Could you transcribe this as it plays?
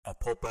a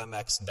Pulp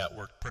MX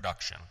Network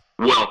production.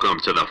 Welcome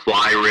to the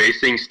Fly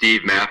Racing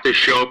Steve Mathis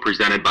Show,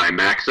 presented by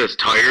Maxxis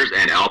Tires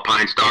and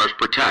Alpine Stars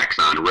Protects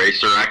on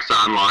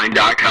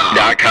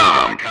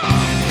RacerXOnline.com.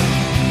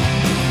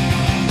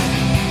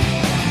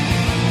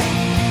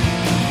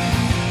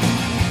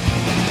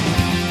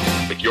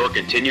 With your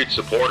continued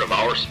support of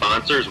our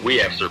sponsors, we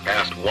have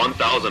surpassed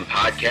 1,000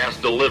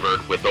 podcasts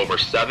delivered with over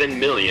 7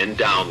 million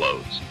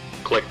downloads.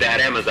 Click that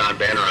Amazon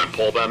banner on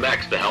Pulp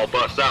MX to help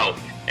us out,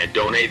 and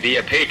donate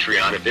via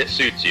Patreon if it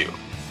suits you.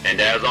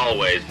 And as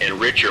always,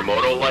 enrich your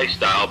moto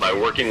lifestyle by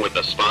working with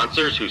the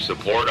sponsors who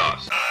support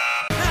us.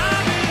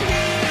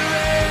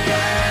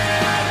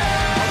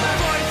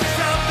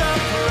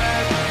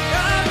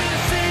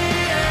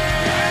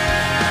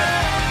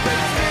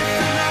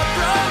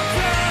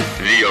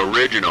 The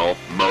original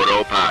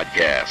Moto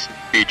Podcast,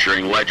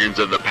 featuring legends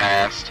of the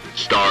past,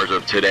 stars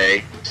of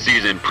today,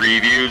 season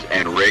previews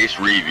and race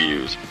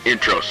reviews,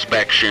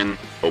 introspection,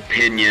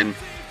 opinion,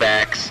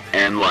 facts,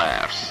 and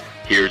laughs.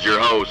 Here's your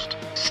host,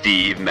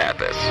 Steve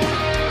Mathis.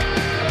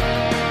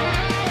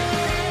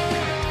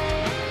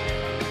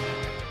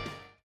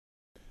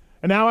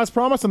 And now, as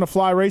promised, on the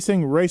Fly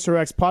Racing Racer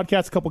X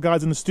podcast, a couple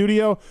guys in the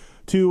studio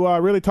to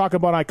really talk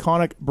about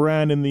iconic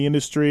brand in the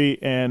industry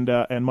and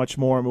much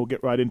more, and we'll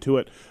get right into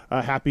it.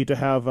 Happy to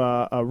have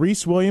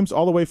Rees Williams,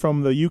 all the way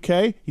from the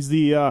UK. He's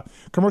the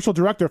commercial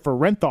director for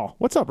Renthal.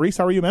 What's up, Rees?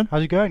 How are you, man?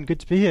 How's it going?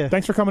 Good to be here.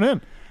 Thanbe coming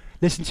in.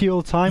 Listen to you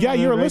all the time. Yeah,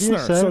 you're a radio,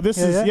 listener. So this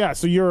is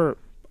so you're.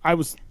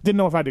 Didn't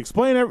know if I had to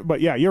explain it, but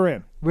yeah, you're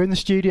in. We're in the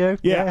studio.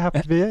 Yeah,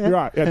 happy to be here. You're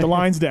right, at the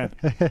Lion's Den.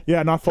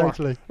 Yeah, not far.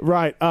 Totally.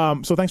 Right.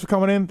 So thanks for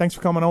coming in. Thanks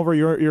for coming over.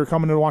 You're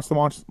coming to watch the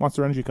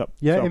Monster Energy Cup.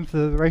 Yeah, so. In for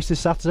the race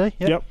this Saturday.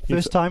 Yep.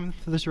 First time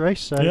for this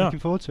race, so looking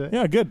forward to it.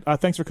 Yeah, good.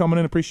 Thanks for coming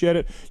in. Appreciate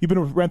it. You've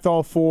been with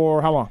Renthal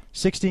for how long?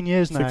 16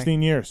 years now.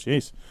 16 years.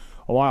 Jeez.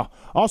 A while.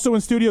 Also in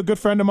studio, a good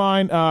friend of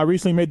mine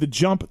recently made the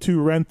jump to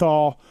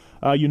Renthal.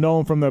 You know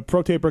him from the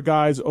Pro Taper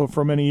guys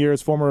for many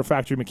years, former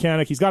factory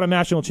mechanic. He's got a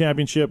national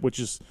championship, which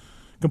is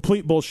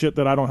complete bullshit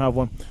that I don't have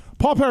one.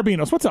 Paul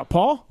Perebjinos. What's up,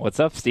 Paul? What's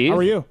up, Steve? How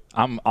are you?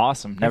 I'm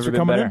awesome. Never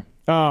been better.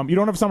 You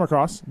don't have a summer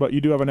cross, but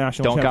you do have a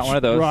national championship. Don't got one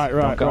of those. Right.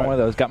 Don't got one of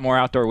those. Got more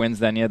outdoor wins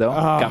than you, though.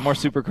 Got more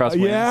supercross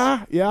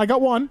wins. Yeah, I got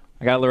one.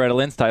 I got Loretta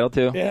Lynn's title,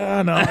 too.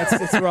 Yeah, no,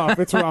 it's rough.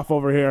 It's rough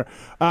over here.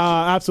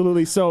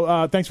 Absolutely.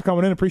 So thanks for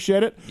coming in.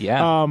 Appreciate it.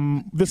 Yeah.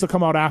 This will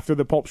come out after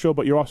the Pulp Show,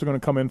 but you're also going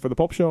to come in for the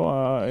Pulp Show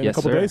in a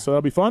couple days, so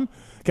that'll be fun.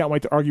 Can't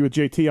wait to argue with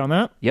JT on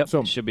that. Yep,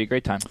 so, it should be a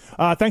great time.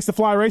 Thanks to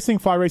Fly Racing,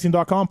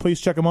 flyracing.com.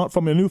 Please check them out.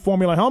 From the new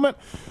Formula helmet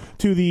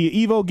to the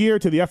Evo gear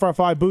to the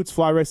FR5 boots,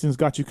 Fly Racing's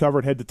got you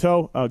covered head to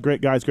toe. Great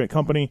guys, great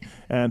company,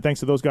 and thanks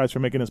to those guys for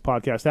making this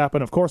podcast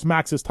happen. Of course,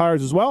 Maxxis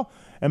Tires as well.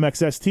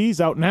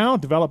 MXST's out now,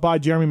 developed by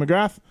Jeremy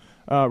McGrath.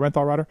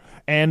 Renthal rider,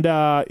 and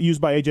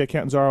used by AJ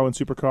Catanzaro in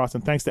Supercross,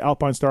 and thanks to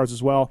Alpine Stars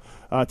as well.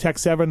 Tech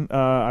 7,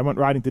 I went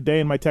riding today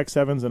in my Tech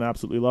 7s and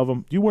absolutely love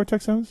them. Do you wear Tech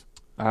 7s?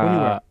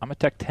 I'm a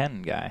Tech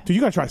 10 guy. Dude,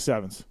 you gotta try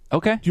 7s.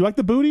 Okay. Do you like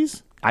the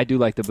booties? I do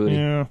like the booty.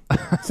 Yeah.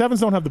 7s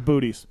don't have the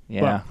booties.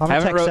 Yeah. I'm a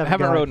Tech 7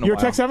 haven't guy. rode in a You're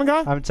while. a Tech 7 guy?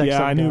 I'm a Tech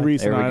 7 I knew guy.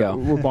 Rees and There we I go.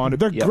 were bonded.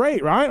 They're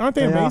great, right? Aren't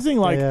they amazing?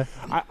 Like,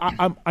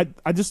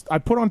 I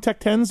put on Tech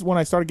 10s when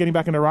I started getting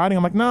back into riding.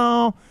 I'm like,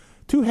 no,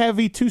 too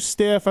heavy, too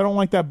stiff. I don't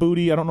like that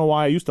booty. I don't know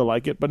why I used to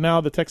like it, but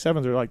now the Tech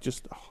 7s are like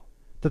just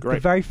The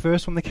great. very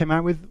first one they came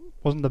out with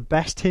wasn't the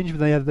best hinge, but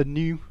they had the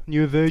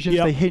newer versions.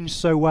 Yep. They hinge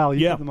so well,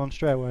 you Yep. put them on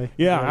straight away.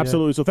 Yeah,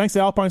 absolutely. So thanks to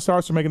Alpine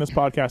Stars for making this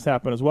podcast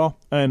happen as well,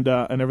 and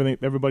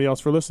everybody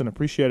else for listening.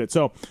 Appreciate it.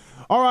 So,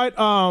 all right,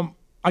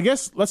 I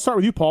guess let's start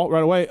with you, Paul,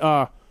 right away.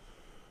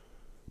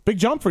 Big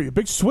jump for you,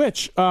 big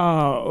switch.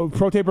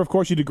 Pro Taper, of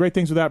course, you did great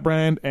things with that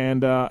brand,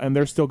 and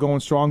they're still going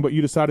strong. But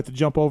you decided to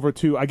jump over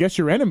to, I guess,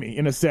 your enemy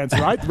in a sense,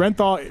 right?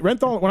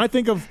 Renthal. When I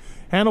think of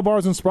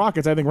handlebars and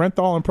sprockets, I think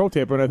Renthal and Pro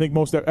Taper, and I think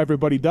most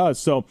everybody does.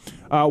 So,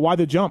 why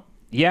the jump?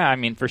 Yeah, I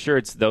mean, for sure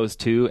it's those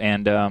two,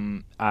 and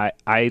I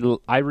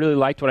really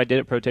liked what I did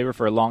at Pro Taper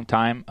for a long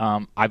time.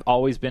 I've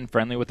always been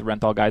friendly with the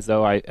Renthal guys,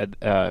 though.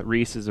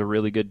 Rees is a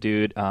really good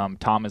dude.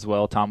 Tom as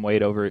well, Tom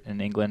Wade over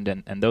in England,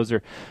 and those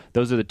are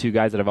the two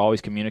guys that I've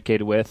always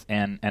communicated with,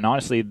 and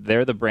honestly,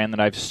 they're the brand that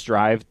I've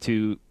strived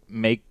to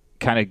make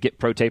kind of get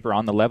Pro Taper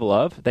on the level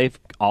of. They've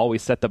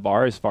always set the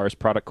bar as far as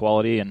product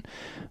quality and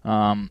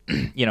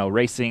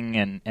racing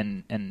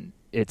and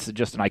it's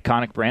just an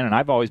iconic brand, and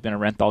I've always been a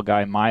Renthal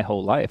guy my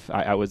whole life.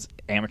 I was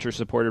amateur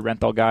supported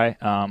Renthal guy,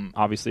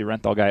 obviously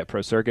Renthal guy at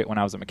Pro Circuit when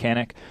I was a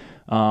mechanic.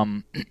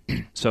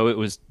 So it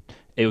was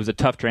a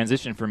tough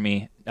transition for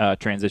me,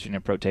 transitioning to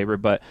Pro Taper,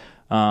 but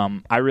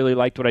I really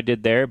liked what I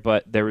did there,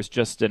 but there was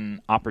just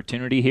an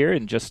opportunity here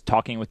and just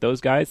talking with those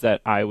guys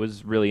that I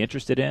was really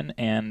interested in,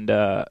 and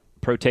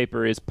Pro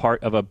Taper is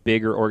part of a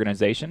bigger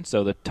organization,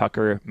 so the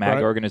Tucker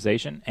Mag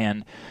organization,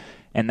 and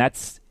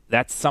that's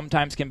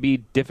sometimes can be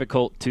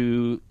difficult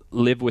to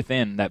live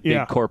within that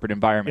big corporate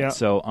environment. Yeah.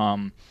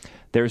 So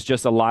there's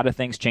just a lot of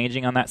things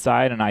changing on that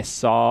side, and I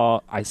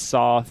saw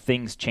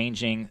things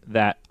changing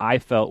that I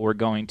felt were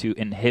going to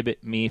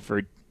inhibit me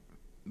to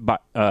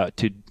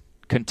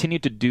continue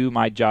to do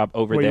my job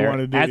over What you there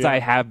wanna do, as yeah. I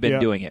have been Yeah.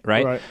 doing it,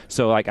 right? Right.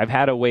 So like I've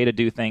had a way to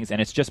do things, and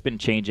it's just been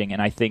changing,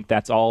 and I think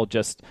that's all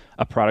just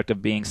a product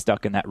of being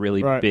stuck in that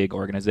really Right. big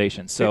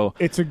organization. So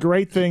It's a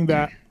great thing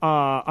that,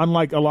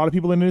 unlike a lot of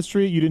people in the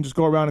industry, you didn't just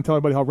go around and tell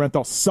everybody how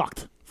Renthal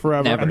sucked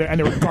forever Never. and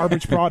they were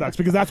garbage products,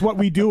 because that's what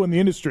we do in the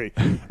industry.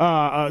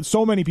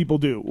 So many people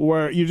do,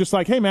 where you're just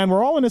like, hey man,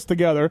 we're all in this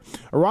together.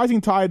 A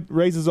rising tide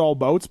raises all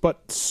boats,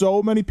 but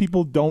so many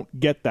people don't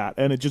get that,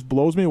 and it just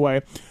blows me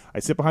away. I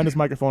sit behind this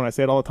microphone and I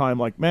say it all the time,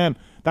 like, man,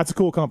 that's a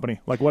cool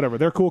company. Like, whatever,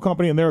 they're a cool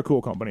company and they're a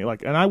cool company.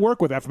 Like, and I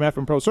work with FMF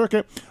and Pro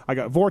Circuit. I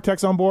got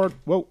Vortex on board.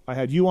 Whoa, I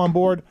had you on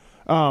board.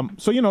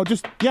 So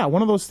just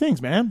one of those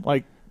things, man.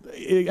 Like,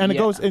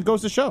 it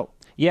goes to show.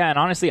 yeah, and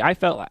honestly, I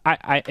felt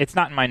I it's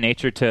not in my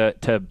nature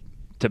to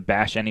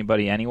bash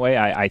anybody anyway.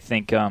 I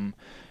think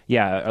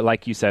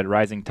like you said,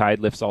 rising tide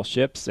lifts all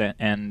ships,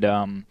 and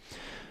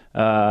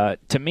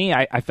to me,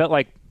 I felt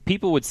like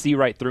people would see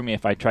right through me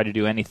if I tried to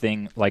do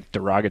anything like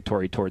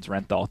derogatory towards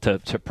Renthal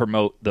to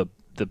promote the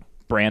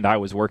brand I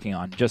was working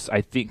on.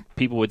 I think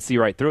people would see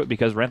right through it,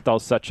 because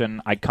Renthal's such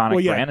an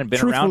iconic brand and been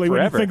around forever.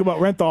 When you think about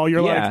Renthal,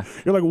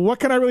 you're like, what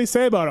can I really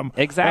say about them?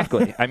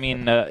 Exactly. I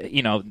mean,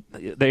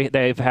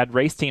 they've had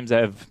race teams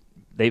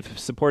they've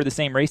supported the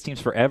same race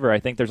teams forever. I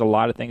think there's a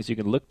lot of things you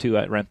can look to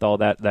at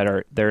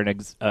Renthal they're an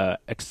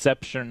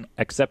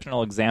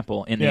exceptional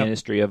example in the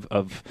industry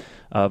of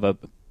a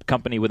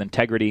company with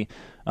integrity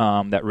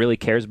that really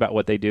cares about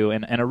what they do.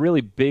 And a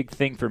really big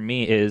thing for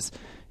me is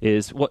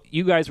what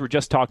you guys were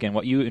just talking,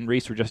 what you and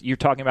Rees you're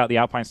talking about the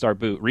Alpine Star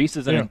boot. Rees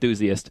is an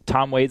enthusiast.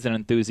 Tom Wade's an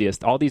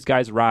enthusiast. All these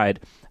guys ride.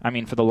 I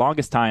mean, for the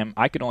longest time,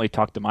 I could only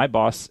talk to my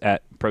boss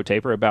at Pro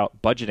Taper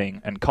about budgeting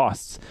and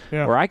costs.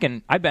 Yeah. Where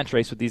I bench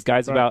race with these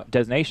guys about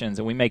designations,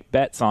 and we make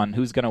bets on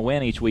who's going to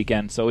win each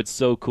weekend. So it's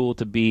so cool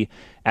to be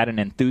at an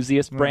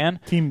enthusiast brand.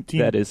 Team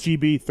that is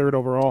GB, third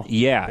overall.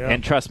 Yeah,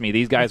 and trust me,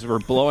 these guys were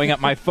blowing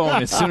up my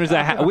phone as soon as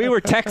we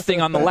were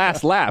texting on the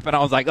last lap, and I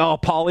was like, "Oh,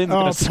 Pauline's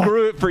going to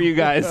screw it for you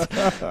guys."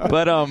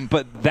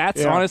 But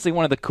that's honestly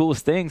one of the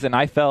coolest things, and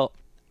I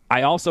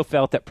also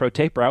felt at Pro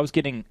Taper I was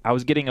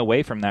getting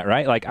away from that,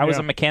 right? Like I was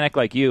a mechanic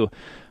like you,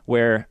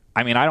 where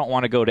I mean, I don't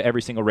want to go to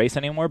every single race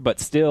anymore, but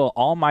still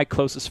all my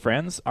closest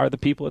friends are the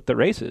people at the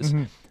races.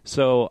 Mm-hmm.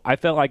 So I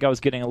felt like I was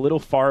getting a little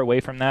far away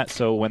from that.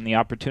 So when the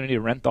opportunity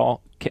to Renthal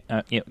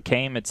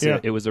came,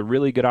 it was a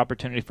really good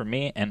opportunity for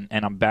me, and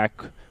I'm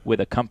back with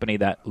a company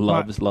that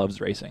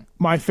loves racing.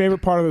 My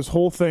favorite part of this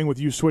whole thing with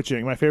you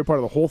switching, my favorite part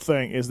of the whole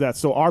thing is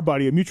that our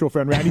buddy, a mutual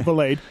friend, Randy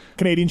Valade,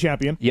 Canadian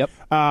champion,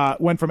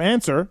 went from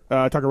Answer,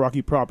 Tucker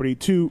Rocky property,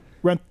 to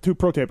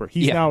Pro Taper.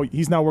 He's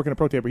now working at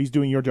Pro Taper. He's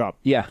doing your job.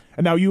 Yeah.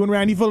 And now you and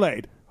Randy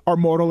Valade are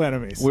mortal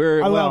enemies.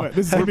 I love it.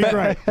 This is going to be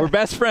great. We're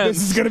best friends.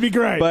 This is going to be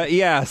great. But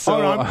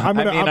so I'm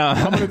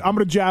going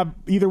to jab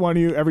either one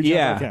of you every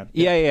chance I can.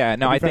 Yeah.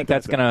 No, I think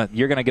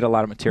you're going to get a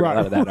lot of material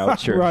out of that, I'm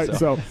sure. Right.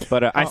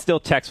 But I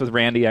still text with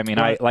Randy. I mean,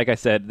 like I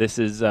said, this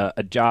is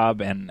a job,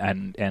 and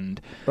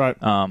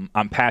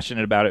I'm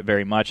passionate about it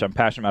very much. I'm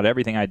passionate about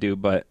everything I do,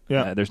 but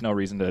there's no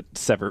reason to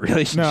sever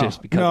relationships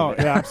because of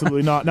it. No,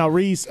 absolutely not. Now,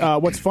 Rees,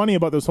 what's funny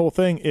about this whole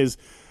thing is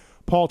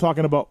Paul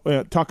talking about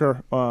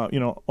Tucker,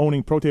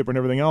 owning Pro Taper and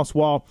everything else,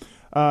 while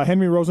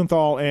Henry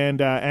Rosenthal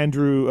and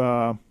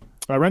Andrew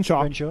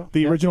Renshaw,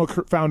 the original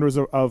founders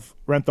of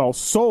Renthal,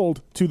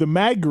 sold to the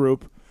Mag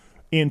Group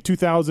in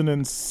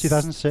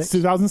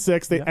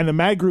 2006. And the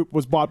Mag Group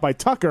was bought by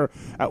Tucker.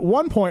 At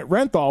one point,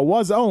 Renthal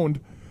was owned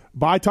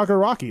by Tucker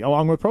Rocky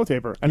along with Pro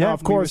Taper, and now,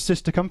 of course, we were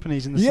sister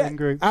companies in the same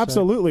group.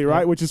 Absolutely,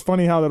 right? Which is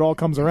funny how that all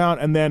comes around.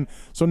 And then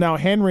so now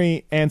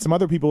Henry and some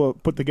other people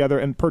put together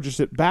and purchased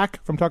it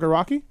back from Tucker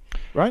Rocky,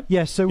 right?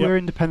 Yes. So we're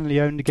independently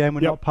owned again.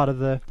 We're not part of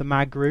the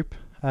Mag Group.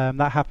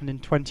 That happened in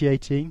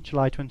 2018,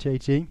 July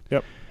 2018.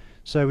 Yep.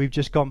 So we've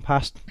just gone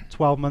past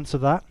 12 months of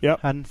that.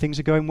 Yep. And things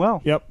are going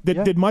well. Yep.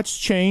 Did much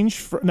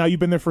change? Now you've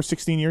been there for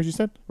 16 years. You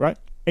said, right?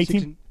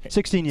 16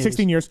 years.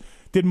 16 years.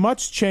 Did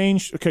much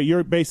change? Okay,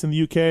 you're based in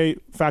the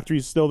UK.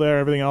 Factory's still there.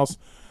 Everything else.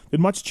 Did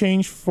much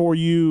change for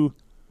you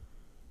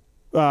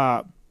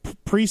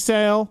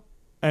pre-sale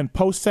and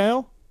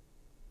post-sale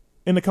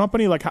in the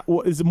company? Like,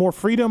 is it more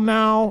freedom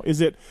now?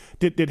 Is it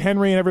did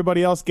Henry and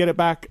everybody else get it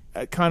back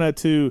kind of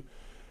to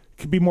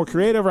be more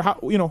creative, or how?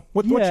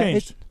 What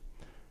changed?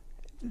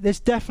 There's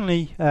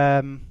definitely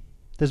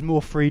there's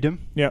more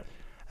freedom. Yeah.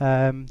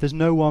 There's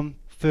no one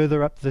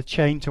further up the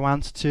chain to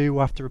answer to,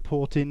 or have to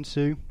report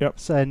into,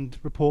 send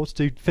reports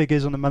to,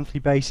 figures on a monthly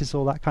basis,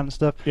 all that kind of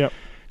stuff. Yep.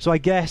 So I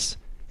guess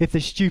if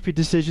there's stupid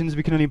decisions,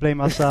 we can only blame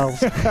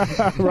ourselves.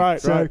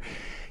 Right.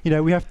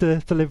 We have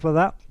to live with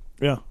that.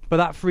 Yeah. But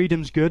that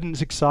freedom's good, and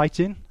it's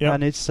exciting,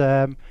 and it's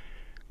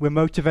we're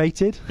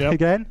motivated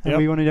again, and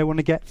we want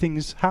to get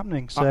things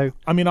happening. So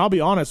I mean, I'll be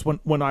honest.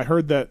 When I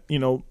heard that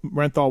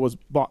Renthal was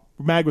bought,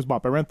 Mag was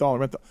bought by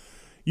Renthal,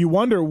 you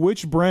wonder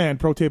which brand,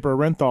 Pro Taper or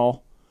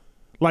Renthal.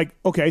 Like,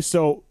 okay,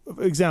 so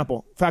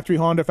example, factory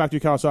Honda, factory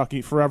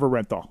Kawasaki, forever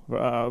Renthal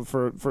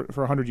for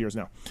 100 years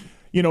now.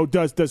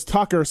 Does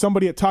Tucker,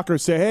 somebody at Tucker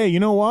say, hey, you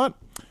know what?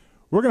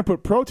 we're going to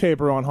put Pro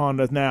Taper on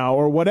Honda now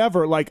or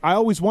whatever. Like, I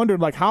always wondered,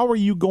 like, how are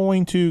you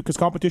going to, because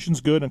competition's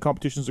good and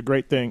competition's a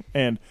great thing.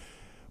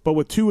 But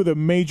with two of the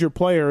major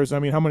players, I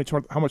mean, how much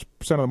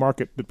percent of the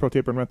market did Pro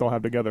Taper and Renthal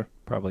have together?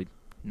 Probably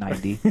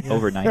 90,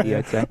 over 90,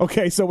 I'd say.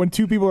 Okay, so when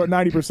two people are at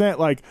 90%,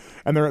 like,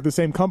 and they're at the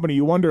same company,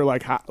 you wonder,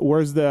 like,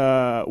 where's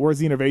the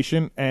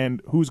innovation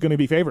and who's going to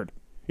be favored?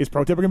 Is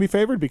Pro Taper going to be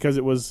favored because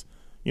it was,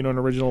 an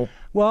original?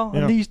 Well,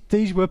 and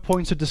these were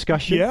points of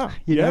discussion.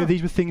 You know,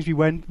 these were things we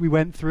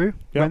went through.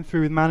 Went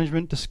through with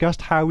management,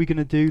 discussed how we're going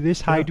to do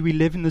this. How do we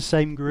live in the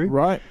same group?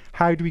 Right.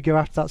 How do we go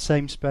after that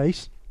same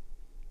space?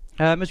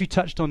 As we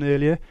touched on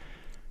earlier,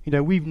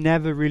 we've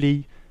never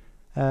really.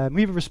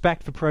 We have a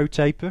respect for Pro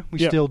Taper. We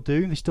still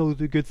do. They still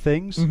do good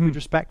things. We have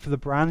respect for the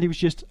brand. It was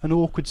just an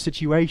awkward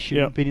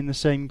situation being in the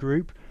same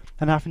group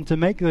and having to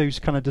make those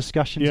kind of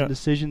discussions and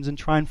decisions and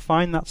try and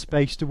find that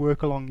space to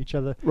work along each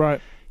other.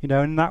 Right.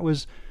 And that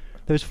was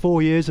those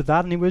 4 years of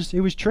that, and it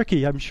was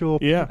tricky. I'm sure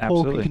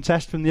Paul can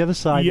contest from the other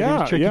side. It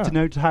was tricky to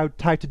know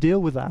how to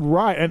deal with that.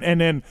 Right, and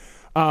then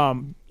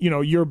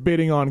you're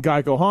bidding on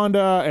Geico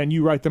Honda, and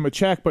you write them a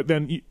check, but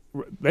then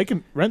they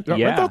can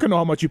Renthal can know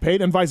how much you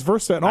paid, and vice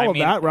versa, and all of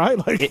that, right?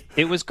 Like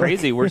it was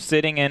crazy. We're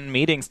sitting in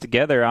meetings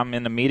together. I'm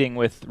in a meeting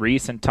with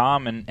Rees and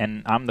Tom,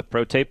 and I'm the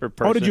Pro Taper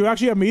person. Oh, did you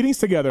actually have meetings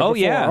together? Oh,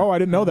 before? yeah. Oh, I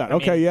didn't know that.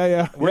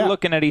 Okay, We're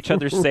looking at each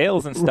other's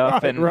sales and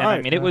stuff, and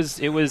I mean, it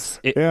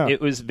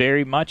was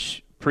very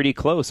much pretty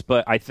close,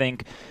 but I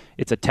think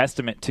it's a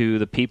testament to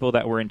the people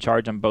that were in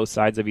charge on both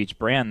sides of each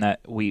brand that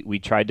we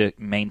tried to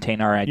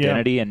maintain our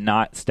identity and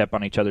not step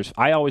on each other's.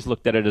 I always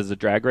looked at it as a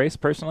drag race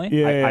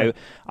personally.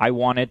 I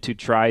wanted to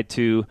try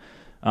to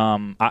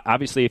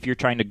obviously if you're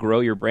trying to grow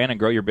your brand and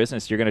grow your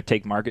business, you're going to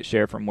take market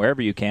share from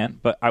wherever you can,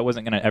 but I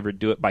wasn't going to ever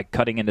do it by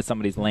cutting into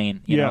somebody's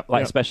lane,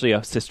 especially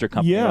a sister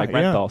company like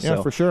Renthal.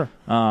 So for sure.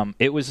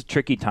 It was a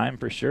tricky time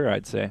for sure,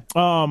 I'd say.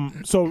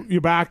 So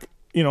you're back,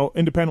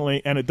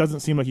 independently, and it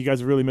doesn't seem like you guys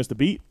have really missed a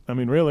beat. I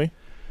mean, really.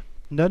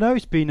 No,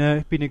 it's been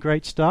a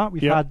great start.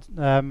 We've had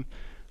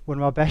one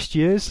of our best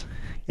years,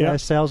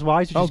 sales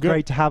wise, which is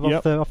great to have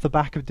off the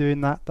back of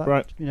doing that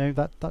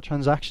that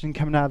transaction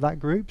coming out of that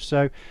group.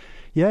 So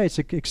it's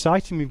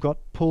exciting. We've got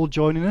Paul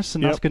joining us,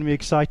 and that's going to be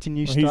exciting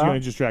new start. He's going to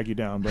just drag you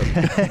down, but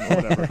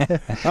whatever.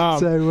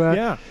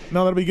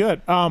 That'll be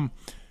good.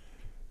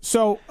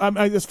 So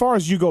as far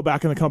as you go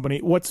back in the company,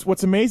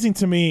 what's amazing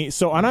to me,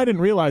 and I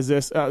didn't realize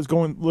this, I was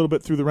going a little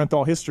bit through the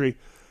Renthal history.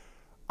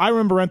 I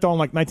remember Renthal in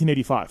like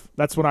 1985.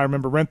 That's when I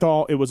remember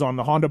Renthal. It was on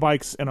the Honda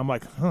bikes, and I'm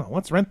like,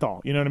 what's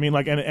Renthal? You know what I mean?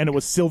 Like, and it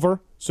was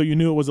silver, so you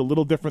knew it was a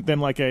little different than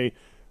I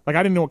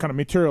didn't know what kind of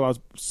material. I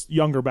was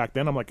younger back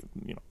then. I'm like,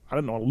 I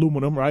didn't know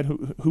aluminum, right?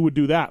 Who would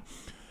do that?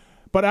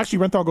 But actually,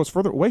 Renthal goes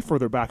way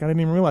further back. I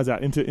didn't even realize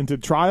that into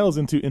trials,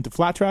 into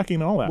flat tracking,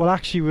 and all that. Well,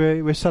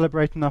 actually, we're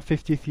celebrating our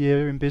 50th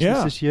year in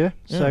business this year.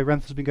 So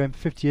Renthal's been going for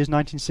 50 years,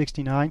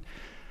 1969,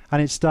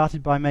 and it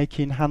started by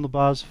making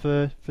handlebars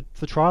for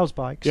trials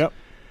bikes. Yep.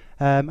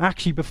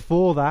 Actually,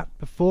 before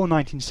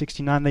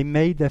 1969, they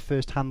made their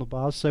first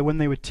handlebars. So when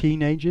they were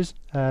teenagers,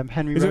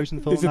 Henry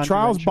Rosenthal. Is a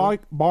trials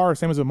bar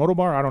same as a motor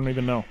bar? I don't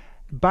even know.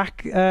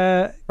 Back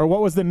or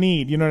what was the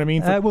need? You know what I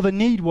mean? Well, the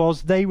need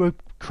was they were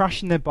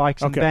crashing their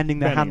bikes and bending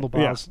their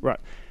handlebars. Yeah,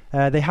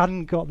 right. They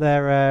hadn't got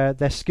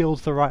their skills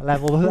to the right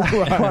level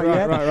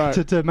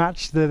to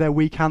match their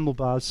weak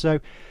handlebars. So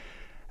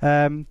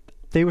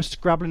they were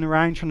scrabbling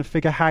around trying to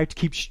figure how to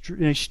keep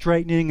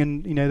straightening,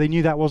 and they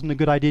knew that wasn't a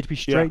good idea to be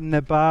straightening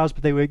their bars,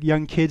 but they were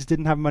young kids,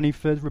 didn't have money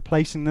for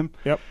replacing them.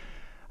 Yep.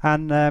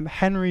 And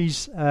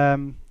Henry's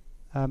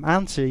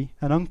auntie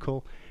and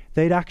uncle,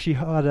 they'd actually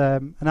had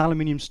an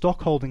aluminium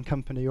stock holding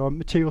company or a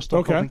material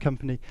stock holding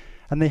company,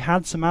 and they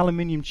had some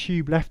aluminium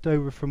tube left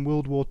over from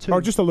World War II. Or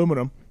just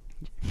aluminum.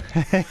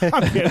 I'm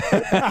kidding.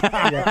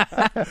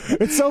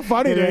 It's so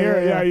funny to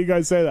hear you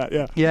guys say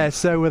that. Yeah,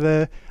 so with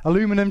a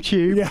aluminum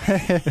tube.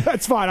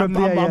 That's fine. I'm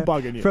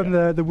bugging you. From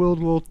the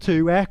World War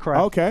II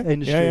aircraft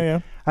industry.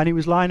 Yeah. And he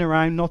was lying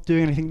around not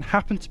doing anything. It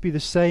happened to be the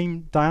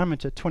same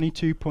diameter,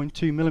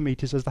 22.2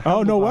 millimeters, as the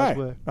handlebars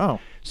were. Oh.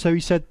 So he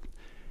said,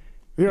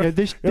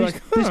 this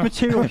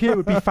material here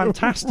would be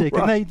fantastic.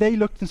 Right. And they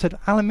looked and said,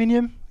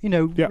 aluminium?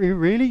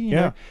 Really?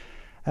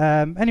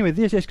 Anyway,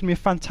 this is going to be a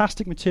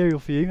fantastic material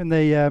for you. And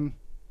they,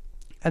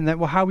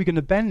 well, how are we going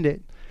to bend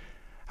it?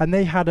 And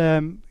they had,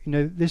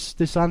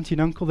 this auntie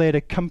and uncle. They had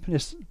a company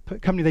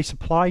they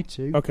supplied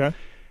to,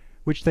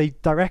 which they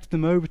directed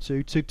them over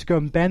to go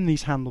and bend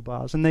these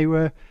handlebars. And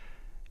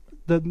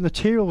the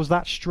material was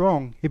that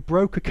strong, it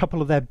broke a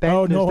couple of their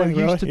benders. They were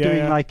used to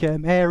doing like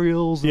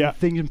aerials and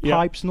things and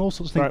pipes and all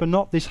sorts of things, but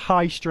not this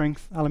high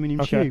strength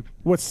aluminium tube.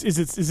 Is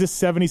this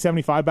 70,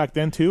 75 back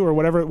then too, or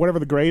whatever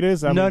the grade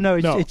is?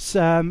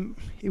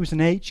 It was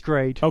an H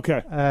grade.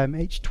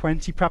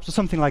 H20 perhaps, or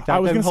something like that. I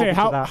was going to say,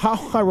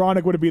 how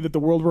ironic would it be that the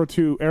World War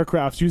II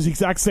aircrafts use the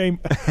exact same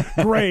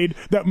grade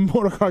that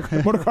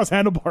motocross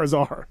handlebars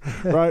are,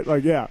 right?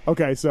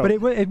 So. But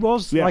it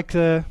was like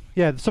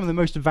some of the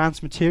most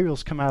advanced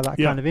materials come out of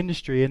that kind of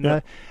industry.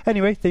 And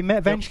anyway, they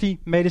eventually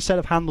made a set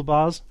of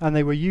handlebars, and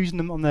they were using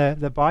them on their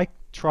bike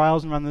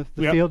trials and ran the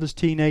field as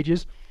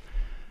teenagers.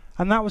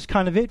 And that was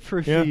kind of it for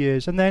a few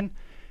years. And then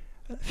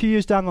a few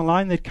years down the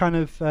line, they'd kind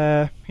of,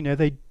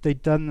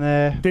 they'd done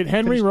their... Did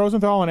Henry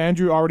Rosenthal and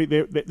Andrew already,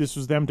 this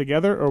was them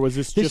together, or was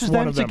this just one of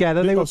them? This was them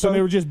together.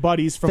 They were just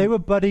buddies from... They were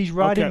buddies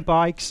riding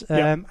bikes.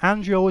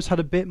 Andrew always had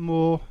a bit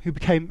more,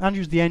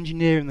 Andrew's the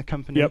engineer in the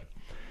company. Yep.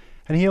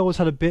 And he always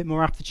had a bit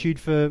more aptitude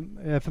for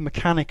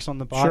mechanics on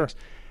the bikes.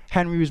 Sure.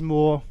 Henry was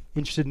more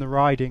interested in the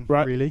riding,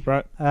 really.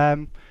 Right.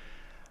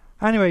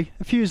 Anyway,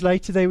 a few years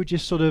later, they were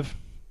just sort of,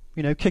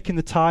 kicking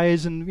the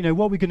tires and,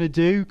 what we're going to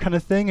do kind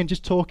of thing, and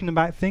just talking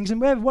about things.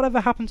 And whatever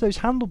happened to those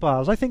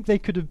handlebars, I think they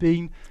could have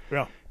been...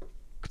 Yeah.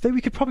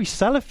 We could probably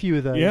sell a few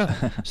of those.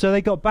 Yeah. So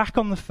they got back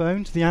on the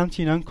phone to the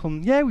auntie and uncle,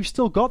 and we've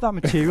still got that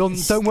material.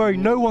 And don't worry,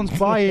 no one's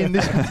buying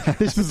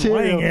this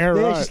material. They're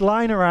just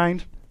lying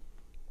around.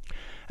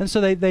 And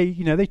so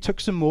they took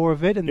some more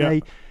of it, and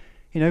they,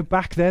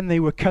 back then they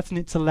were cutting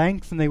it to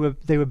length, and they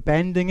were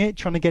bending it,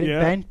 trying to get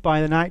it bent by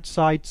an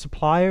outside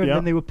supplier, and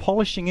then they were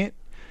polishing it,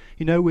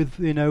 with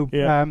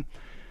a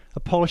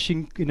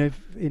polishing,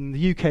 in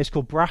the UK it's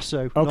called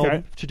brasso,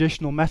 old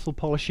traditional metal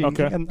polishing,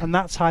 and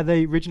that's how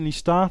they originally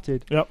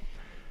started. Yep.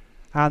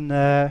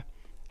 And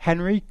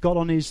Henry got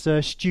on his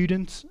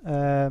student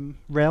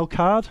rail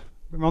card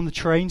on the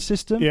train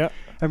system,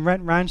 and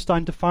went round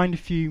starting to find a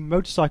few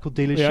motorcycle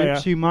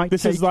dealerships who might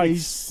This take is like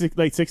these.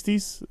 late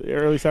 60s,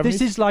 early 70s?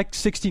 This is like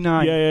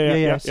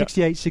 69.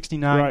 68,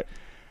 69. Right.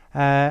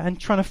 And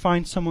trying to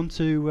find someone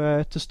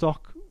to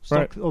stock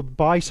or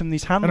buy some of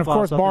these handlebars.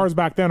 And of course, bars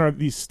back then are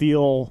these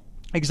steel...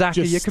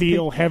 Exactly. Just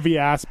steel,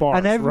 heavy-ass bars.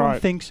 And everyone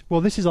thinks,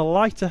 well, this is a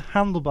lighter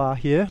handlebar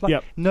here.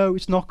 No,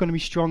 it's not going to be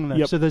strong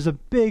enough. So there's a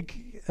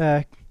big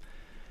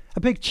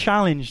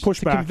challenge.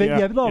 Pushback,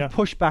 a lot of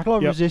pushback, a lot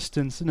of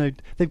resistance.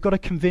 They've got to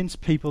convince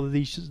people that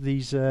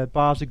these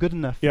bars are good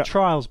enough for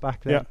trials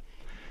back then.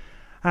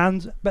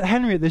 But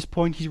Henry, at this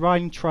point, he's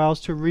riding trials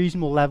to a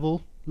reasonable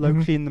level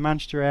locally in the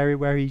Manchester area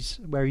where he's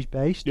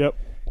based. Yep.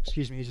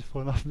 Excuse me, he's just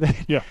falling off a bit.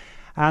 Yeah.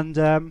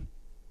 And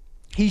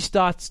he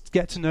starts to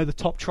get to know the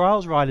top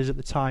trials riders at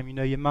the time.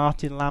 Your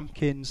Martin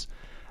Lampkins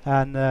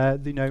and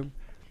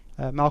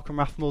Malcolm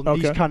Rathmore,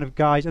 and these kind of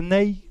guys. And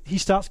he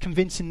starts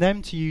convincing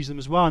them to use them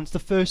as well. And it's the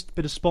first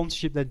bit of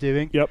sponsorship they're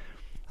doing. Yep.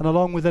 And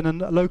along with a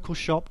local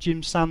shop,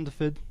 Jim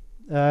Sanderford,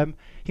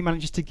 he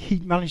manages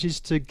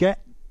to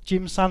get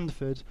Jim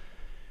Sanderford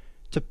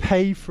to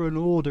pay for an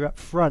order up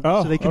front,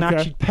 so they can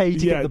actually pay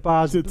to get the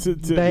bars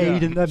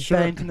made and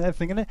bent and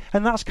everything.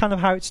 And that's kind of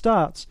how it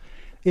starts.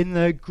 In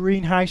the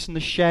greenhouse and the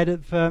shed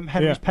of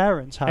Henry's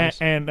parents' house.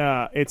 And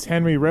it's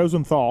Henry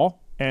Rosenthal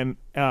and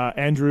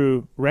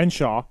Andrew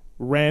Renshaw.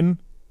 The Ren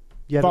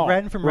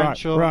from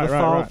Renshaw, and the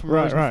Thal from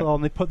Rosenthal,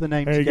 and they put the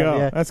names there together. You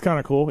go. That's kind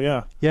of cool,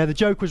 yeah. Yeah, the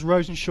joke was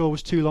Rosenshaw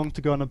was too long to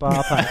go on a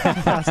bar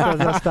pack. that's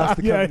the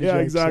company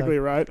joke, exactly,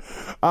 right.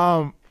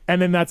 And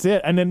then that's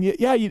it. And then,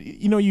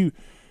 you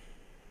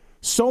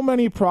so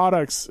many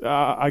products,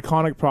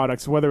 iconic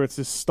products, whether it's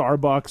this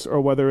Starbucks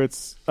or whether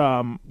it's...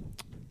 an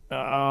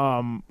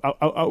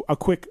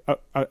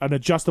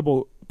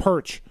adjustable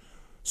perch.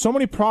 So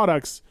many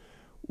products,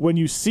 when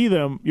you see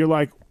them, you're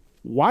like,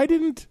 why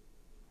didn't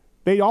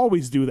they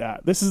always do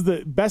that? This is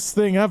the best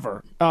thing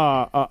ever.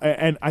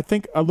 And I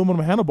think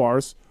aluminum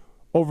handlebars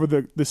over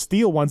the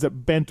steel ones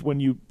that bent when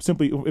you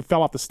it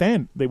fell off the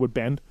stand, they would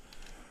bend.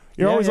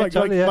 You're always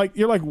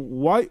you're like,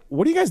 why?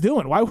 What are you guys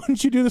doing? Why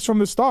wouldn't you do this from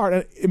the start?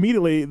 And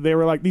immediately they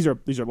were like, these are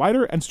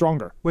lighter and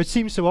stronger. Well, it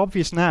seems so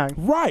obvious now.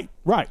 Right.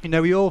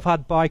 We all have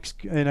had bikes,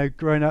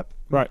 growing up.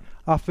 Right.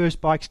 Our first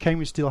bikes came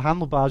with steel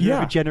handlebars. We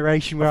have a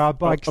generation where our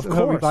bikes,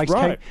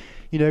 came.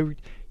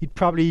 You'd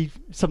probably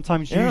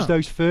sometimes use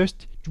those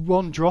first.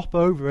 One drop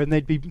over and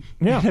they'd be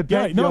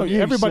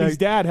everybody's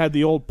dad had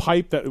the old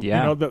pipe that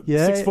the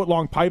 6 foot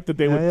long pipe that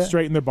they would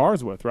straighten their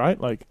bars with, right?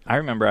 Like I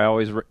remember I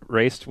always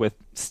raced with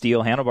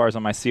steel handlebars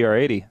on my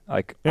CR80.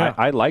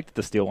 I liked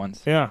the steel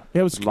ones.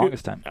 It was the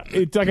longest time.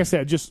 Like I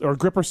said, or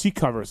gripper seat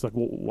covers. Like,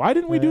 well, why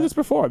didn't we do this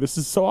before? This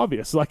is so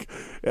obvious. Like,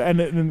 and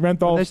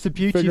Renthal. That's the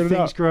beauty of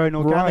things growing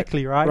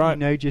organically,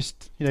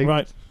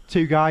 right?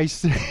 Two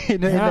guys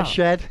in a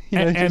shed,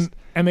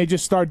 and they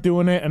just start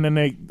doing it, and then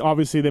they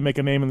make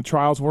a name in the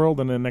trials world,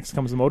 and then next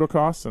comes the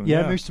motocross. And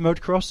moves to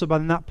motocross. So by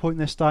that point,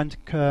 they're starting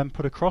to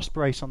put a cross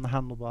brace on the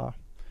handlebar.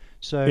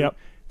 So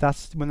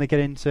that's when they get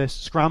into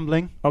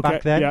scrambling.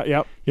 Back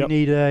then,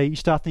 you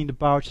start to need a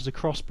bar which is a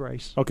cross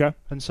brace. Okay,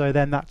 and so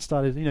then that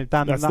started.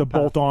 That's the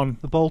bolt-on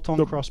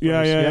cross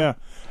brace. Yeah.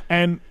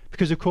 And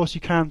because of course you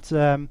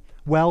can't.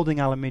 Welding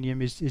aluminium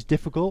is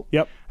difficult.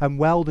 Yep. And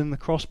welding the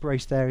cross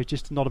brace there is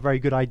just not a very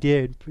good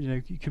idea.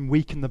 You can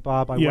weaken the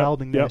bar by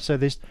welding there. So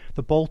the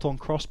bolt-on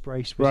cross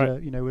brace was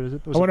I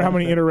wonder how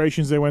many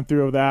iterations they went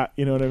through of that.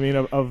 You know what I mean?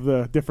 Of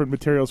the different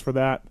materials for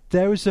that.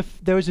 There was a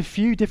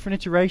few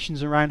different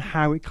iterations around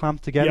how it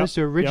clamped together.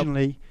 So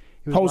originally,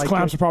 it was hose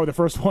clamps are probably the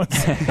first ones.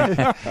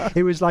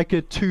 It was like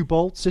a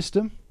 2-bolt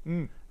system,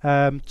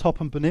 top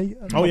and beneath,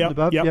 and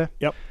above.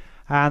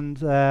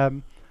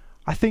 And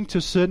I think to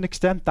a certain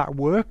extent that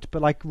worked,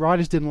 but like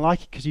riders didn't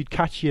like it because you'd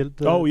catch your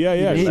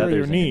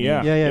your knee.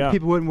 Yeah.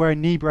 People weren't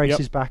wearing knee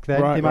braces back then.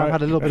 They might have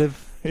had a little bit of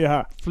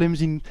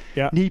flimsy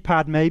knee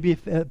pad maybe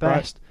at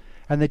best,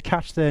 and they'd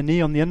catch their knee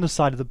on the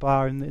underside of the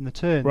bar in the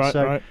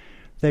turn.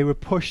 They were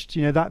pushed,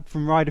 that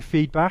from rider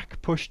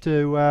feedback, pushed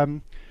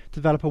to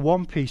develop a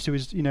one piece, so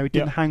it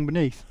didn't hang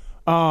beneath.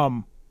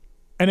 And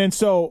then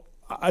so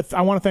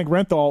I want to thank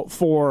Renthal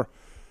for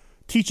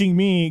teaching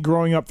me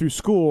growing up through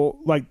school,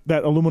 like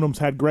that aluminums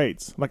had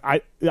grades. Like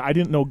I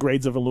didn't know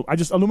grades of aluminum.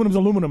 Aluminum's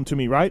aluminum to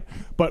me, right?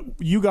 But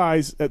you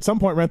guys at some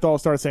point Renthal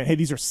started saying, "Hey,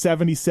 these are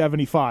 70,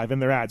 75 in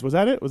their ads." Was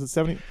that it? Was it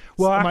 70?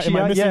 Well, actually,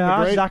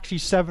 ours is actually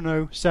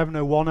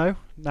 7010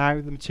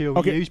 now the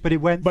material we use, but it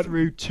went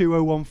through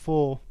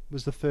 2014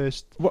 was the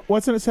first.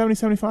 Wasn't it 70,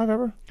 75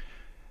 ever?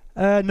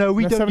 No,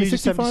 we don't 70,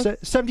 use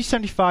 70,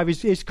 75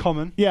 is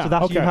common. Yeah, so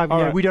that's okay.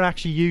 Right. We don't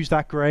actually use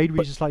that grade. We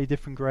use a slightly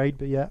different grade,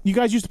 but yeah. You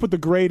guys used to put the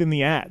grade in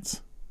the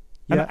ads.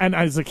 And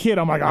as a kid,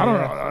 I'm like, I don't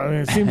know. I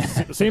mean,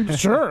 it seems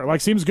sure,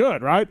 like seems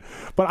good, right?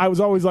 But I was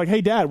always like,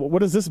 "Hey, Dad, what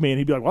does this mean?"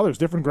 He'd be like, "Well, there's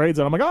different grades,"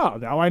 and I'm like, "Oh,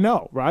 now I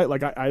know, right?"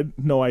 Like I had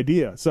no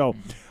idea. So,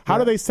 how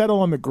do they settle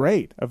on the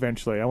grade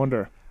eventually? I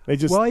wonder. They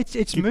just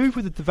it's moved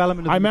with the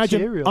development of the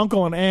material. material. I imagine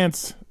Uncle and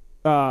Aunt's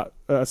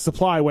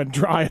supply went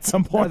dry at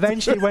some point.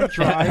 Eventually went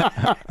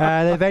dry.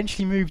 They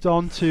eventually moved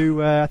on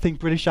to I think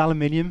British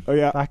Aluminium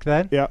back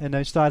then. Yeah. And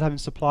they started having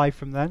supply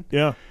from then.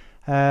 Yeah.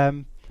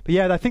 But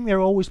yeah, I think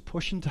they're always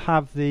pushing to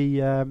have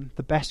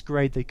the best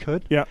grade they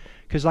could. Yeah.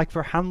 Because like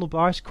for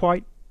handlebars,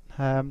 quite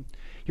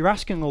you're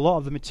asking a lot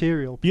of the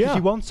material because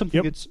you want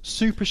something that's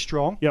super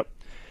strong. Yep.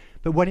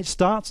 But when it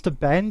starts to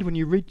bend, when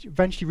you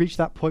eventually reach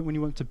that point when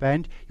you want to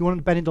bend, you want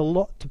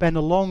to bend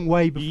a long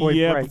way before it breaks.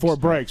 Yeah, before it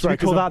breaks, right?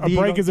 Because a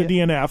break is a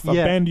DNF. A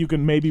bend you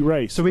can maybe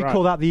race. So we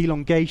call that the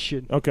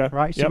elongation. Okay.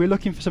 Right. So we're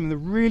looking for something that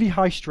really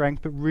high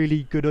strength but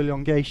really good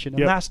elongation,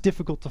 and that's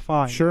difficult to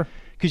find. Sure.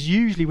 Because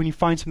usually when you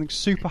find something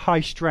super high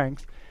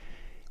strength,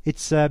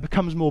 it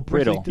becomes more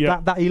brittle.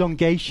 That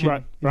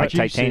elongation, like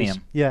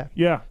titanium.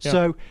 Yeah.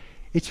 So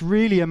it's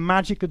really a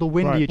magic little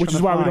window. Right. Which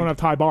is why we don't have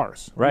tie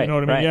bars. Right. You know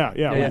what I mean?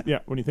 Right. Yeah.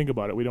 When you think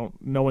about it,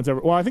 no one's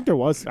ever. Well, I think there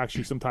was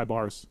actually some tie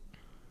bars.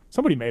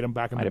 Somebody made them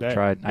back in the day. Might have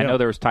tried. I know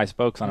there was tie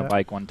spokes on a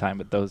bike one time,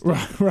 but those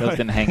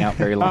didn't hang out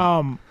very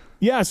long.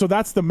 So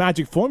that's the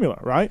magic formula,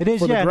 right? It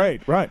is, for the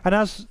grade, right? And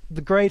as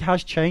the grade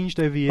has changed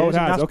over years,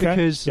 and that's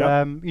because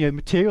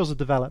materials are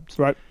developed.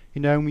 Right.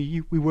 And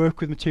we work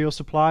with material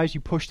suppliers.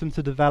 You push them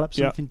to develop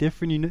something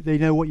different. They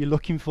know what you're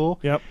looking for.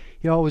 Yep.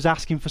 You're always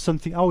asking for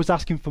something. Always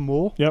asking for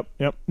more.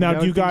 Yep. Now,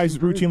 do you guys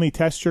routinely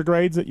test your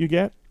grades that you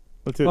get?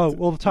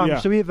 All the time. Yeah.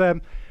 So we have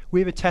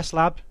a test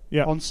lab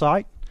on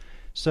site.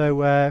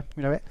 So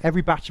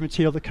every batch of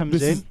material that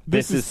comes in.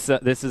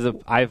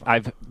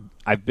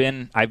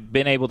 I've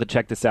been able to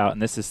check this out,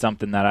 and this is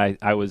something that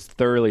I was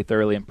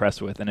thoroughly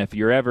impressed with. And if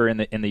you're ever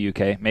in the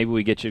UK, maybe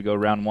we get you to go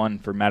round one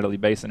for Madley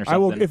Basin or something. I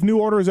will. If New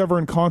Order is ever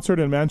in concert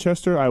in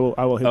Manchester, I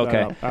will hit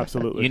that up.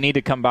 Absolutely. You need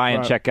to come by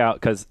and check out,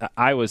 because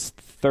I was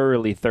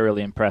thoroughly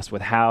impressed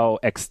with how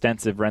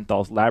extensive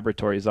Renthal's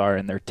laboratories are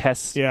and their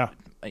tests. Yeah.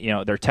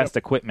 Their test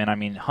equipment. I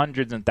mean,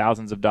 hundreds and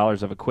thousands of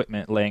dollars of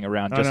equipment laying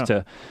around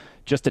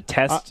just to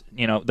test,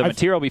 the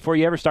material before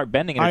you ever start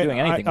bending it or doing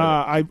anything with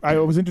it. I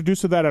was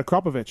introduced to that at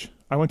Kropovich.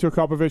 I went to a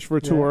Kropovich for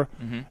a tour,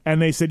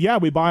 and they said,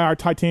 we buy our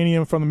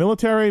titanium from the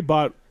military,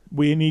 but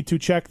we need to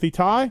check the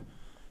tie.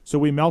 So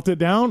we melt it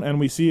down, and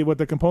we see what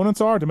the components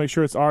are to make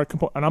sure it's our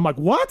component. And I'm like,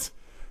 what?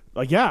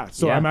 Like,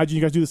 So I imagine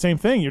you guys do the same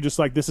thing. You're just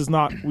like, this is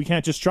not, we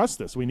can't just trust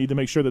this. We need to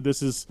make sure that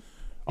this is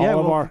all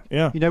of our,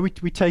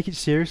 we take it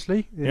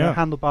seriously.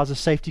 Handlebars are a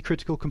safety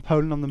critical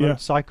component on the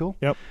motorcycle.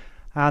 Yep.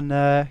 And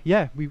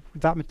every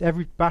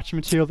batch of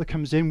material that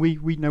comes in,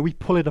 we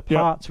pull it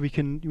apart so we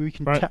can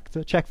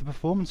check the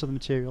performance of the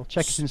material,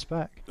 check its in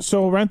spec.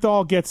 So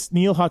Renthal gets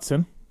Neil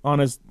Hudson on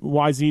his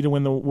YZ to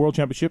win the world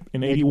championship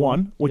in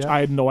 81, which I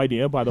had no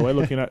idea, by the way.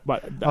 Looking at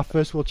our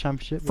first world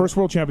championship.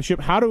 World championship.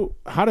 Do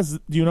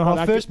you know how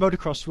our first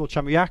motocross world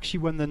championship? We actually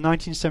won the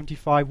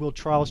 1975 World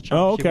Trials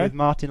Championship with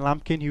Martin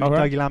Lampkin, who was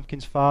Dougie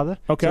Lampkin's father.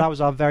 Okay. So that was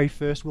our very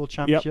first world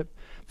championship. Yep.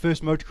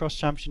 First motocross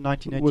championship,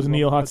 1981. Was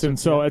Neil Hudson.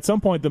 So at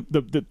some point,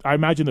 I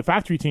imagine the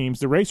factory teams,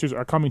 the racers,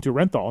 are coming to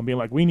Renthal and being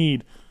like, we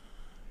need,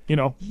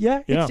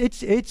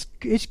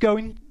 It's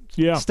going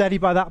steady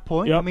by that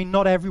point. Yep. I mean,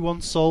 not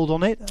everyone's sold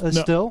on it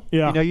still.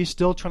 Yeah. You're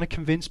still trying to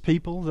convince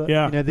people that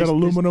that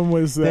aluminum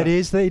was that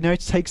it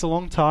takes a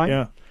long time.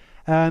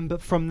 Yeah.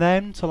 But from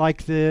then to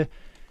like the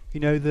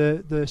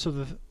sort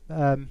of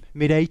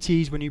mid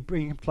 80s, when you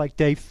bring like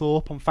Dave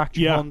Thorpe on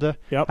factory Honda,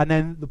 and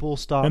then the ball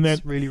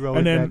starts really rolling.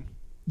 And then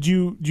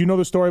do you know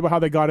the story about how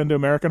they got into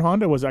American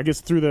Honda? Was, I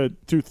guess, through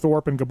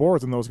Thorpe and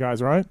Gabors and those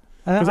guys, right?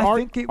 Because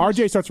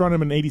RJ starts running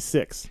them in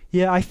 86.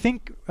 Yeah, I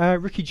think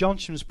Ricky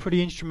Johnson was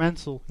pretty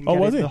instrumental in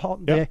getting the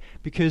Honda,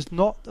 because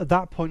not at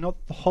that point, not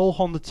the whole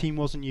Honda team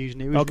wasn't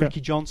using it. It was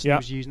Ricky Johnson who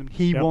was using them.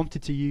 He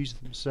wanted to use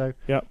them, so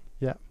yeah.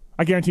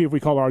 I guarantee you, if we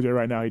call RJ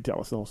right now, he'd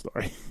tell us the whole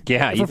story.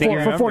 Yeah,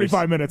 for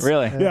 45 minutes.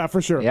 Really? Yeah,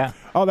 for sure. Yeah.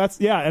 Oh,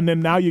 and then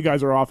now you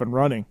guys are off and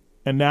running.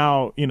 and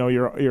now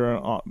you're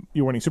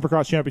winning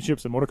Supercross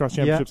championships and motocross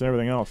championships and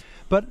everything else.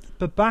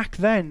 But back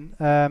then,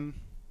 the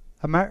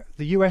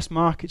US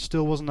market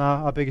still wasn't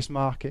our biggest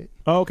market.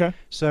 Oh, okay.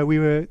 So we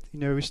were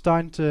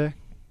starting to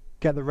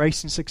get the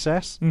racing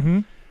success,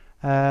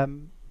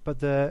 but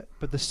the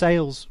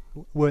sales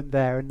weren't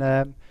there.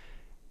 And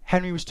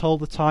Henry was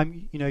told at the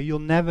time, you'll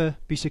never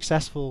be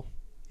successful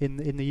in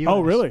the US.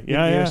 Oh, really? In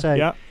the USA.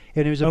 Yeah.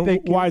 And it was a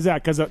big. Why is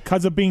that?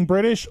 Because of being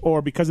British,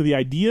 or because of the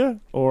idea,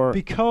 or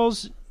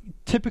because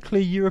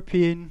typically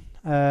European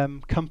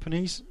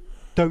companies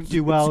don't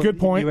do well. It's a good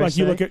point. Like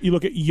you look at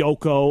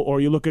Yoko,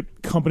 or you look at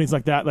companies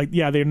like that. Like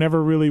they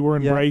never really were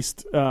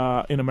embraced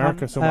in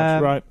America so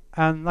much, right?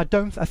 And I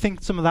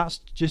think some of that's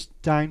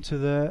just down to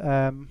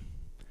the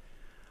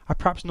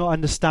perhaps not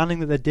understanding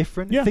that they're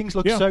different. Yeah. Things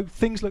look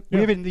we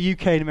live in the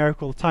UK and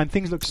America all the time.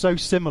 Things look so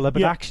similar,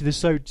 but actually there's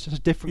such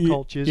different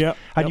cultures,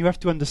 and you have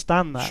to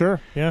understand that.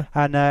 Sure, yeah.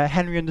 And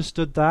Henry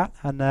understood that,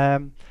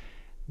 and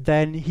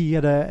then he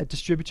had a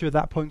distributor at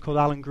that point called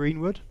Alan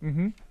Greenwood.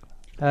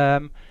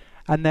 And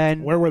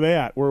then where were they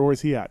at? Where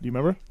was he at? Do you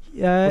remember?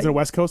 Was it a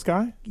West Coast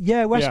guy?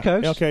 Yeah, West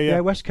Coast. Okay, yeah.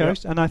 West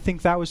Coast, and I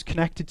think that was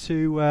connected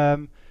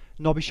to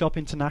Nobby Shop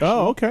International.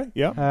 Oh, okay,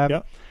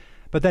 yeah.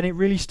 But then it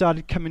really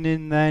started coming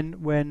in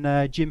then when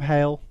Jim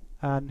Hale,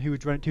 who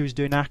was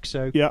doing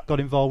AXO, got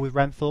involved with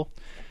Renthal.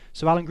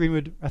 So Alan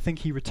Greenwood, I think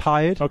he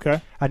retired. Okay.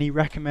 And he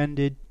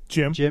recommended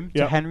Jim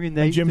to Henry,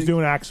 and Jim's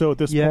doing AXO at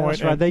this point. Yeah,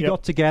 that's right. They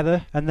got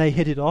together and they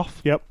hit it off.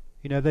 Yep.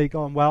 They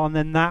got on well, and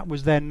then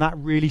that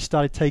really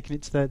started taking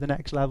it to the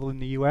next level in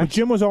the US. But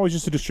Jim was always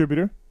just a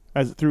distributor,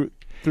 through.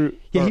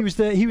 Yeah, he was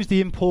the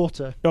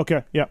importer.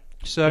 Okay. Yeah.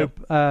 So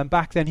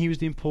back then he was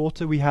the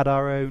importer. We had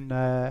our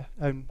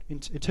own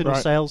internal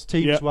sales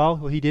team as well.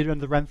 Well, he did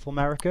under the Renthal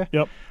America.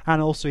 Yep.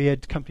 And also he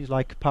had companies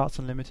like Parts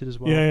Unlimited as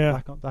well.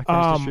 Yeah. Back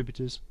as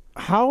distributors.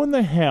 How in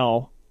the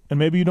hell? And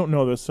maybe you don't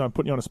know this, so I'm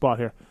putting you on a spot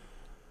here.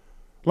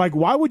 Like,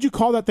 why would you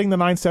call that thing the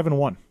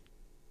 971?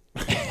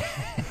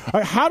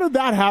 How did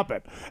that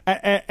happen?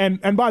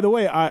 And by the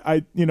way,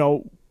 I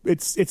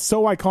it's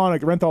so iconic.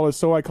 Renthal is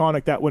so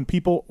iconic that when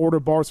people order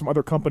bars from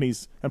other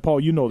companies, and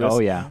Paul, you know this. Oh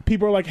yeah.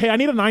 People are like, "Hey, I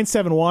need a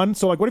 971."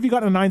 So like, what if you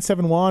got a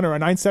 971 or a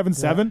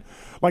 977? Yeah.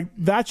 Like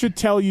that should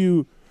tell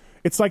you.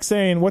 It's like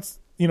saying,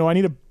 I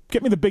need to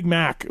get me the Big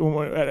Mac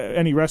at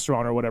any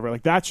restaurant or whatever.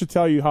 Like that should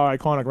tell you how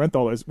iconic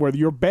Renthal is. Where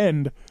your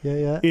bend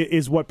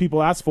is what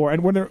people ask for,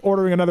 and when they're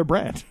ordering another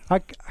brand.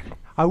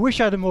 I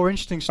wish I had a more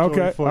interesting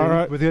story for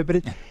you with it,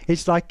 but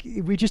it's like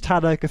we just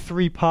had like a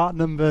 3-part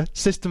number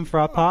system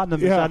for our part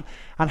numbers,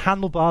 and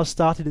handlebars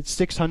started at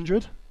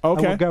 600.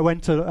 Okay. And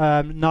went to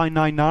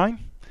 999.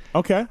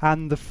 Okay.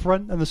 And the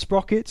front and the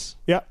sprockets,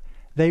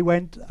 they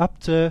went up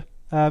to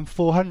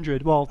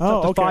 400. Well,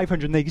 up to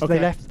 500. And they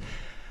left,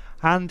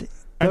 and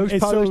those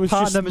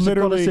part numbers have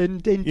got us in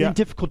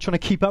difficult trying to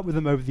keep up with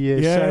them over the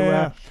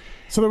years.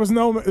 So there's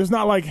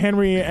not like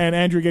Henry and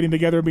Andrew getting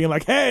together and being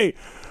like, "Hey,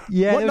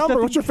 what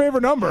number? What's your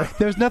favorite number?"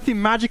 There's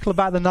nothing magical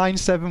about the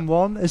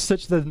 971 as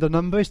such. The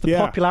number, it's the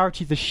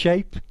popularity, the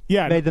shape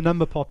made the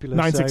number popular.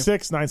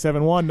 966,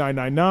 971,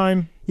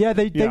 999. Yeah,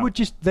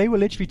 they were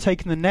literally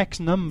taking the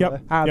next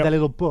number out of their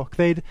little book.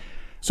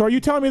 So are you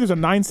telling me there's a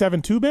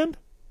 972 bend?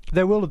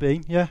 There will have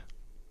been, yeah.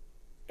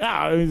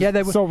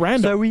 They were so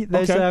random.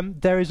 So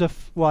there is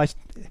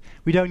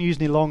we don't use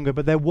any longer,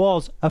 but there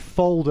was a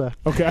folder.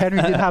 Okay.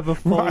 Henry did have a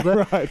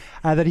folder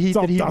that he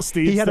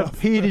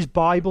had his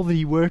Bible that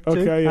he worked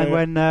to, and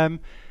when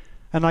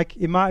and like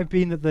it might have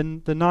been that the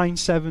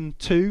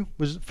 972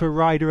 was for a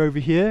rider over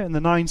here, and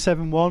the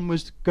 971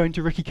 was going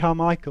to Ricky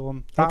Carmichael,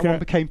 and that one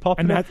became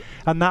popular,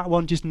 and that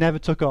one just never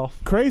took off.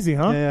 Crazy,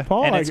 huh? Yeah.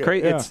 Paul, and it's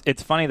crazy.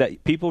 It's funny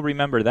that people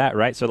remember that,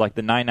 right? So like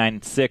the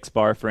 996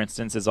 bar, for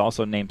instance, is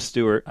also named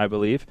Stewart, I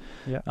believe.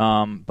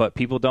 Yeah. But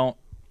people don't.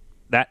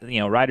 That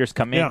riders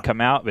come in,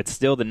 come out, but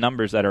still the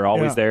numbers that are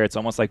always there. It's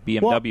almost like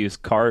BMW's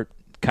car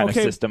kind of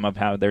system of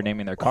how they're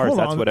naming their cars.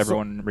 That's what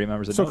everyone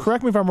remembers. So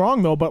correct me if I'm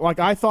wrong though, but like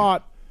I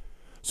thought.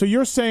 So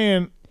you're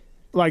saying,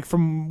 like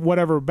from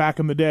whatever back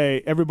in the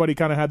day, everybody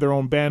kind of had their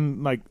own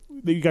bend. Like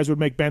you guys would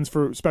make bends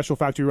for special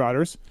factory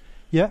riders.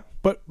 Yeah,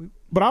 but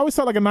I always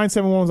thought like a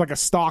 971 was like a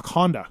stock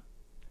Honda.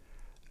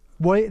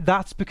 Well,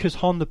 that's because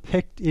Honda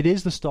picked it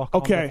is the stock.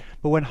 Okay, Honda,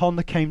 but when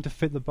Honda came to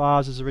fit the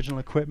bars as original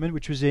equipment,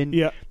 which was in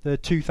the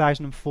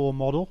 2004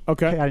 model,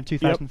 and in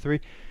 2003,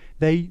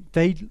 they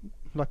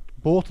like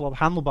bought a lot of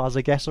handlebars,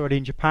 I guess, already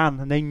in Japan,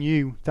 and they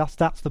knew that's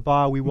the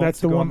bar we want. That's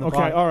to the go one. On the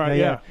bike. All right,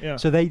 yeah.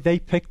 So they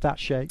picked that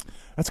shape.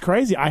 That's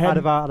crazy. I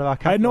had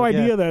no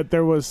idea that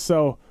there was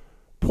so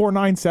poor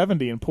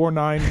 970 and poor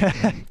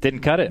 9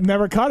 didn't cut it.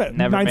 Never cut it.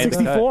 Never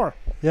 964.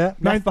 Yeah,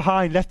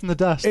 left in the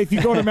dust. If you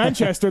go to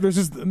Manchester, there's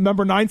this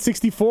number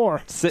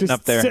 964 sitting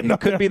up there. It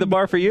could be the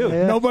bar for you.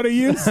 Yeah. Nobody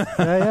used.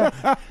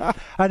 And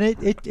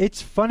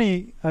it's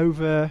funny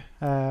over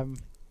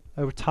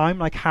time,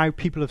 like how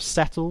people have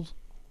settled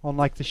on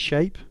like the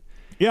shape.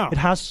 Yeah, it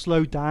has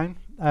slowed down.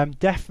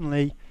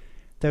 Definitely,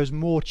 there was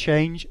more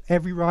change.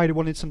 Every rider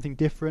wanted something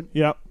different.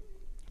 Yep.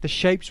 The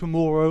shapes were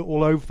more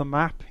all over the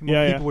map.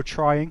 People were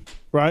trying.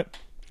 Right.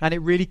 and it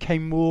really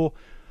came more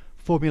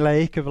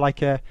formulaic of like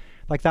that.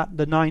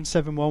 The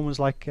 971 was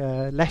like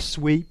less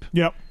sweep.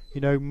 Yep.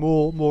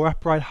 More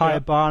upright, higher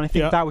bar, and I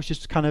think Yep. that was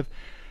just kind of.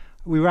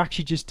 We were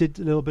actually just did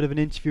a little bit of an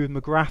interview with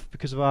McGrath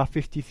because of our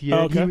 50th year.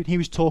 Okay. He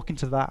was talking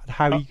to that,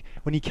 how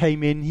when he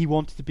came in, he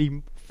wanted to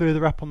be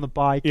further up on the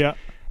bike. Yeah.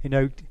 In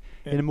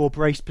a more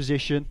braced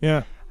position.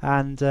 Yeah.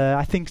 And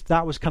I think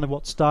that was kind of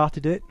what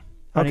started it.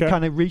 And it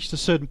kind of reached a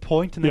certain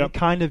point, and then it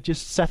kind of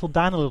just settled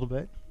down a little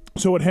bit.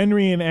 So with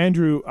Henry and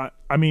Andrew,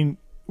 I mean,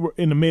 we're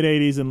in the mid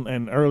 80s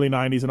and early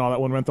 90s and all that,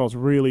 when Renthal's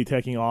really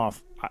taking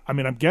off. I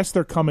mean, I guess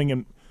they're coming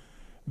and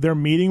they're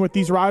meeting with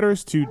these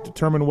riders to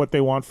determine what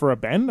they want for a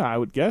bend, I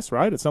would guess,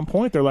 right? At some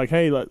point, they're like,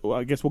 hey,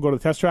 I guess we'll go to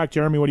the test track.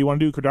 Jeremy, what do you want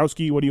to do?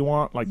 Kordowski, what do you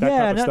want? Like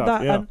that type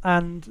of stuff.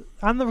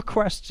 And the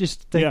requests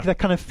they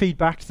kind of feed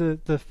back to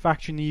the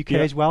factory in the UK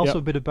as well, so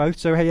a bit of both.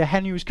 So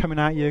Henry was coming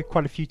out here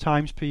quite a few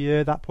times per year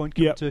at that point,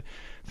 coming to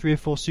 3 or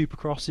 4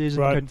 supercrosses and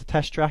going to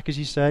test track, as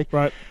you say.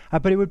 Right.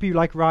 But it would be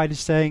like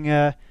riders saying,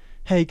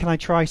 hey, can I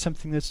try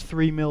something that's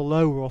 3 mil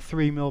lower or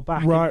 3 mil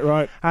back?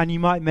 Right. And you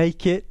might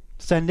make it,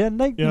 send it, and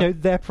they,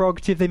 their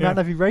prerogative, they might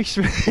have you race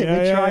with it.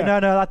 They try,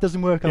 no, that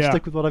doesn't work, I'll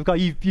stick with what I've got.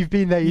 You've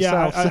been there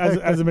yourself.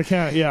 As a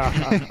mechanic,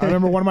 I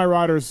remember one of my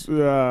riders,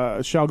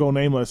 shall go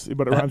nameless,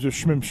 but it rhymes with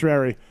Shmim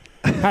Shreri,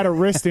 had a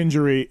wrist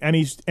injury, and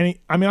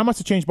I must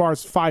have changed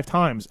bars 5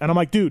 times, and I'm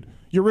like, dude,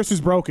 your wrist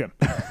is broken.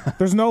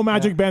 There's no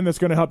magic bend that's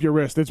going to help your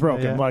wrist. It's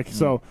broken.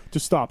 So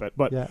just stop it.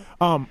 But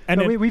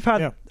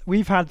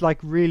we've had like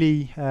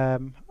really a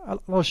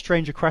lot of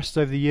strange requests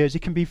over the years. It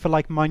can be for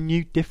like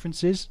minute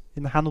differences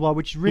in the handlebar,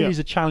 which really is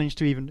a challenge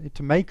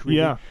to make. Really.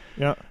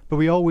 Yeah. But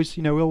we always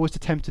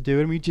attempt to do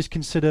it, and we just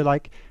consider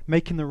like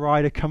making the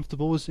rider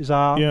comfortable is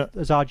our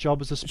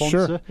job as a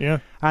sponsor. Sure. Yeah.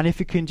 And if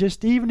it can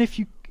just even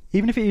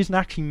if it isn't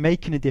actually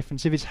making a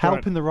difference, if it's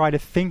helping the rider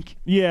think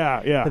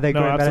that they're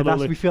going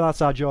better, we feel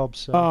that's our job.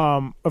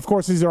 So. Of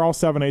course, these are all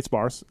 7/8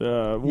 bars.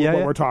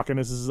 What we're talking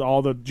is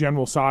all the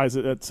general size.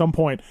 At some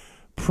point,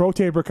 Pro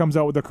Taper comes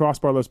out with the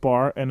crossbarless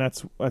bar, and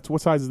that's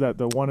what size is that?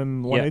 The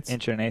 1 1/8?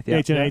 Inch and 1/8.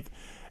 Inch and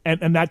 1/8.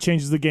 And that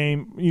changes the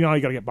game. You got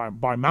to get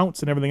by mounts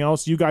and everything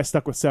else. You guys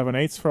stuck with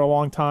 7/8 for a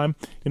long time,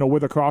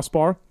 with a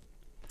crossbar.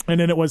 And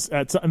then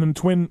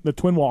the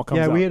twin wall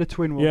comes out. Yeah, we had a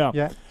twin wall.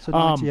 Yeah. So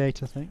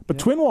 98, I think. But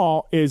twin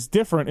wall is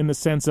different in the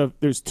sense of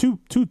there's two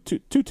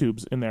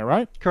tubes in there,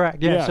 right?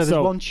 Correct. Yeah. So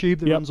there's one tube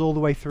that runs all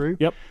the way through.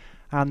 Yep.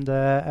 And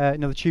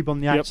the tube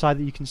on the outside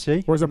that you can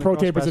see. Whereas a Pro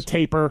Taper is a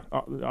taper,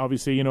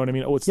 obviously. You know what I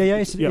mean?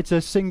 It's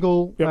a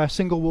single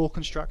wall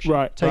construction.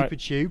 Right. Tapered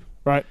tube.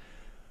 Right.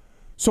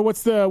 So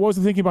what was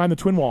the thinking behind the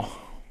twin wall?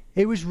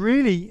 It was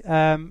really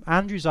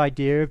Andrew's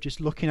idea of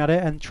just looking at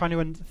it and trying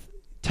to.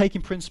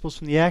 Taking principles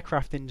from the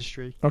aircraft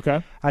industry.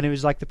 Okay. And it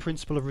was like the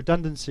principle of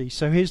redundancy.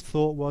 So his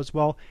thought was,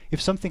 well, if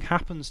something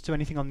happens to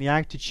anything on the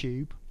outer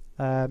tube,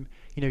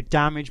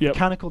 damage,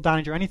 mechanical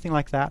damage or anything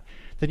like that,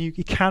 then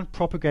you can't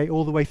propagate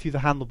all the way through the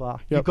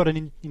handlebar. You've got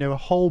a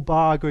whole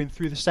bar going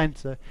through the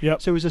center.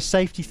 Yep. So it was a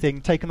safety thing,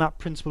 taking that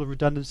principle of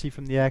redundancy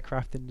from the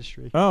aircraft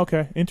industry. Oh,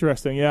 okay.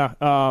 Interesting. Yeah.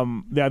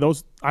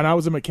 Those, and I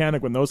was a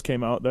mechanic when those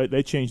came out.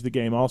 They changed the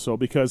game also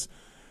because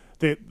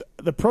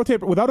the Pro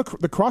Taper without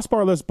the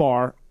crossbarless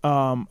bar,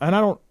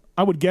 and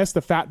I would guess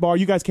the fat bar.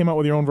 You guys came out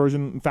with your own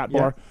version, fat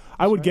bar.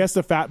 I would guess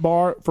the fat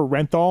bar for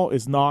Renthal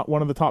is not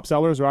one of the top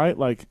sellers, right?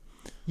 Like,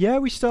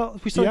 we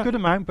still a good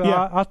amount, but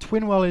our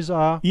twin well is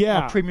our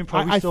premium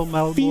product. We still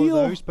mail more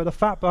of those, but the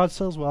fat bar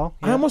sells well.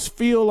 I almost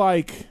feel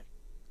like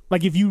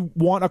if you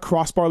want a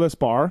crossbarless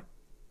bar,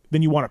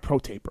 then you want a Pro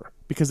Taper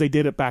because they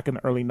did it back in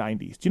the early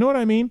 90s. Do you know what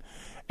I mean?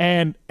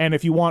 And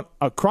if you want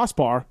a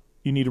crossbar,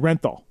 you need a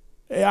Renthal.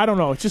 I don't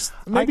know. It's just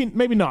maybe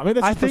not.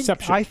 Maybe that's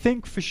perception. I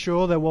think for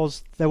sure there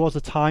was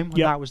a time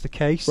when that was the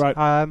case. Right.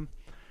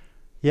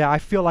 I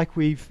feel like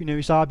we've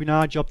it's been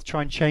our job to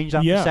try and change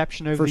that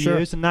perception over the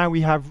years, and now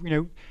we have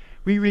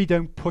we really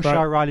don't push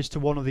our riders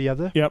to one or the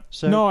other. Yep.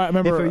 So I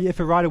remember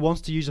if a rider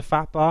wants to use a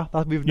fat bar,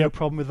 we have no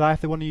problem with that.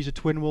 If they want to use a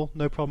twin wall,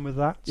 no problem with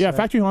that. Yeah,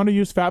 Factory Honda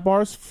used fat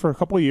bars for a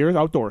couple of years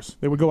outdoors.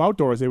 They would go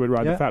outdoors. They would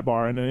ride the fat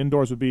bar, and then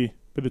indoors would be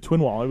the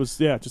twin wall. It was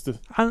just a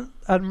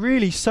and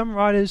really some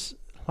riders.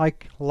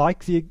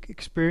 Like the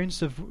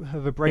experience of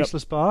a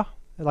braceless bar,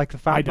 like the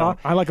fat bar.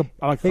 I like a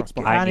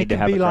crossbar. And it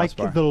can be like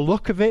the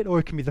look of it, or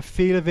it can be the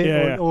feel of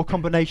it, or a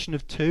combination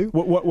of two.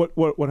 What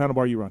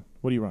handlebar you run?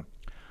 What do you run?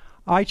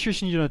 I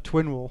traditionally do a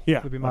twin wall.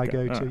 Would be my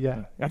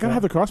go-to. I gotta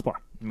have the crossbar.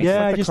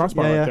 The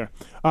crossbar right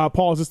there.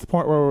 Paul, is this the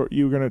point where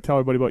you were going to tell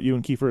everybody about you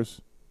and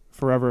Kiefer's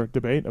forever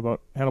debate about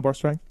handlebar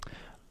strength?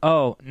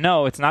 Oh,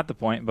 no, it's not the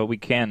point, but we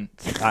can.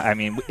 I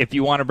mean, if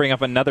you want to bring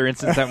up another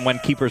instance when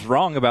Keeper's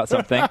wrong about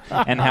something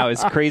and how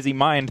his crazy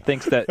mind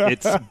thinks that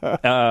it's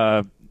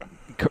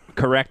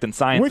correct and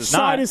science Which is not.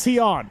 Which side is he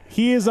on?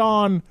 He is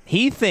on...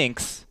 He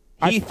thinks...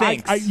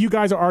 you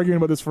guys are arguing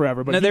about this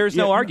forever. But there's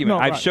no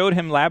argument. I've showed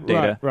him lab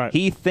data. Right.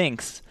 He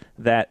thinks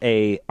that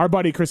our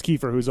buddy Chris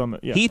Kiefer, who's on the...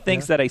 he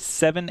thinks that a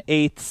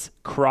 7/8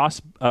 cross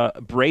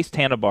braced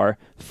handlebar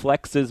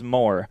flexes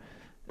more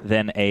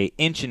than a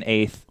 1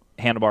 1/8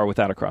 handlebar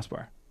without a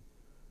crossbar.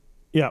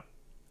 Yeah.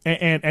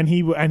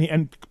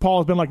 And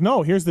Paul has been like,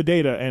 no, here's the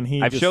data, and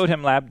I've showed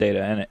him lab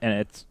data, and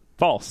it's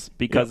false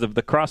because of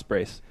the cross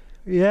brace.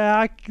 Yeah,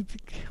 I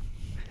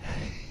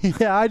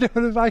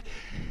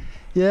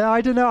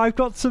don't know.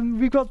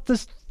 We've got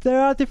this. There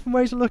are different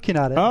ways of looking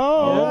at it.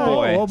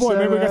 Oh boy! So,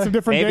 maybe we got some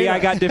different. Maybe data. I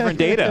got different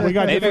data.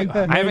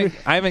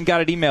 I haven't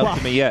got it emailed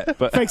to me yet.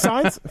 But fake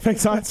science? Fake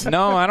science?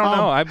 No, I don't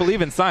know. I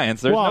believe in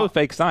science. There's no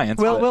fake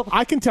science. Well,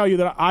 I can tell you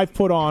that I've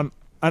put on,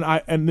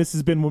 and this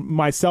has been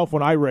myself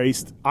when I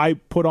raced. I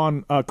put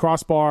on a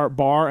crossbar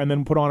bar and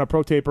then put on a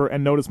pro taper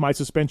and noticed my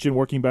suspension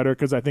working better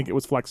because I think it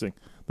was flexing.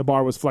 The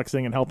bar was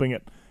flexing and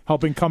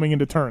helping coming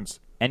into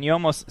turns. And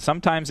you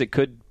sometimes it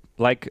could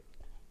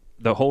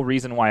the whole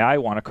reason why I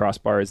want a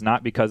crossbar is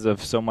not because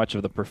of so much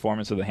of the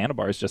performance of the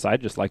handlebars. I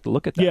just like to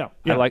look at that.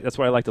 Yeah. That's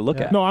what I like to look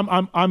at. No,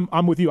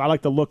 I'm with you. I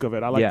like the look of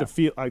it. I like to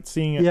feel, like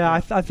seeing it. Yeah,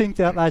 I think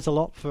that adds a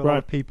lot for a lot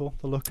of people.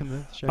 The look and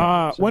the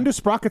shape. When do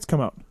sprockets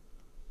come out?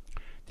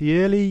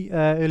 The early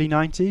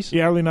 90s.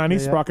 Yeah, early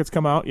 90s. Sprockets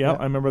come out. Yeah,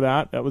 I remember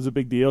that. That was a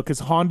big deal because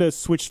Honda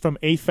switched from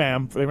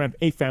AFAM. They ran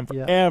AFAM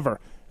forever,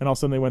 and all of a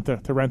sudden they went to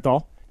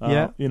Renthal.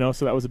 So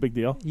that was a big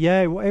deal.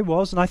 Yeah, it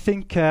was, and I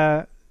think.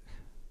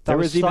 There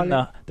was even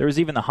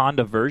the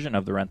Honda version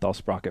of the Renthal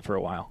sprocket for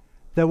a while.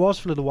 There was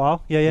for a little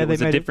while. Yeah. It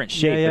was a different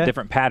shape, a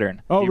different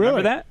pattern. Oh, do you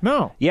remember that?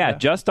 No. Yeah,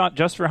 just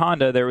for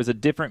Honda, there was a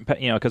different,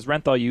 because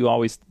Renthal, you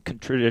always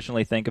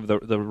traditionally think of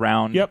the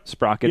round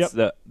sprockets.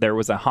 There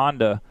was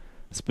a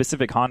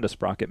specific Honda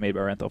sprocket made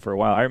by Renthal for a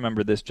while. I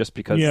remember this just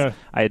because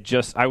I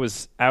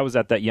was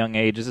at that young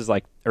age. This is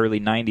like early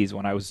 90s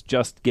when I was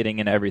just getting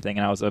into everything,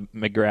 and I was a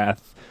McGrath,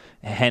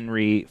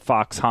 Henry,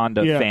 Fox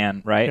Honda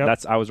fan, right?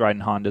 I was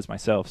riding Hondas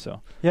myself,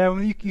 so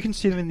you can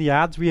see them in the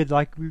ads. We had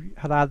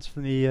ads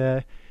from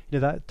the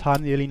that time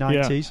in the early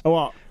 90s. Oh,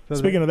 well,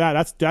 speaking of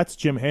that, that's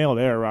Jim Hale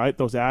there, right?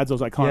 Those ads, those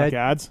iconic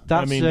ads.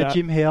 That's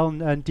Jim Hale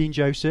and Dean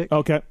Josick.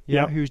 Okay,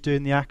 who's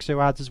doing the AXO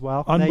ads as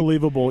well.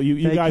 Unbelievable.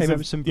 They guys came up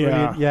with some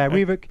brilliant. We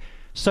have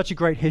such a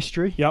great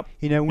history. Yep.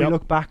 When we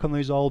look back on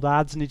those old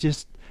ads, and it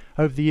just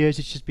over the years,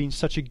 it's just been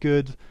such a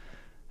good.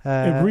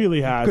 It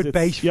really has. Good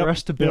base for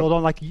us to build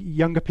on. Like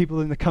younger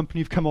people in the company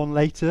who've come on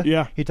later.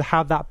 Yeah. To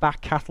have that back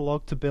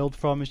catalogue to build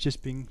from has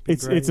just been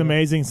great. It's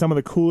amazing. Some of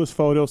the coolest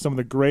photos, some of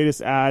the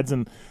greatest ads.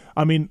 And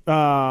I mean,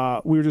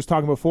 we were just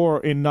talking before,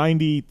 in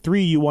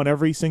 93, you won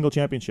every single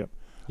championship.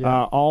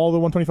 Yeah. All the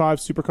 125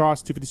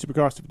 Supercross, 250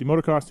 Supercross, 250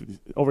 Motocross,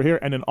 250 over here,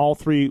 and then all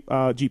 3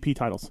 GP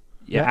titles.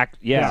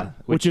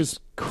 Which is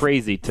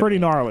crazy to pretty me.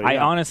 Gnarly. I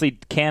honestly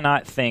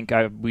cannot think,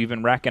 we've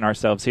been wrecking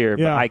ourselves here,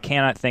 but I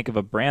cannot think of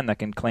a brand that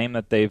can claim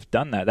that they've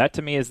done that. That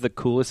to me is the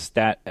coolest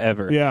stat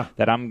ever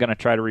that I'm going to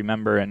try to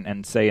remember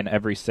and say in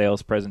every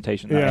sales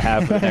presentation that I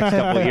have for the next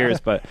couple of years.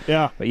 But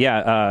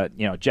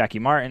Jackie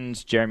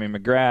Martins, Jeremy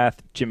McGrath,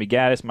 Jimmy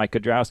Gaddis, Mike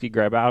Kudrowski,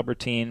 Greg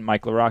Albertine,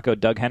 Mike LaRocco,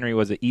 Doug Henry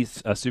was a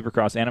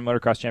Supercross and a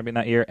Motocross champion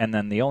that year. And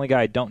then the only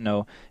guy I don't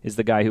know is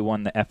the guy who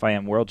won the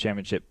FIM World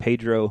Championship,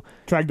 Pedro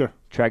Tragler.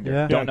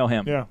 Don't know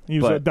him. Yeah, he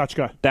was a Dutch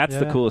guy. That's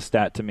the coolest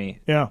stat to me.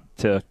 Yeah.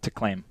 To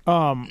claim.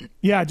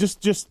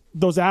 Just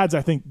those ads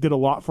I think did a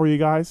lot for you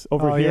guys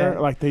over here.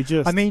 Like they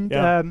just. I mean,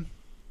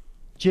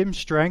 Jim's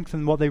strength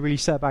and what they really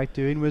set about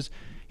doing was,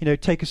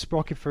 take a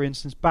sprocket for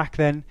instance. Back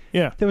then,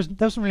 there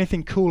wasn't really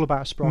anything cool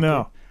about a sprocket.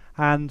 No.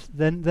 And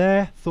then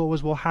their thought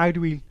was, well, how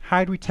do we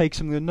take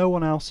something that no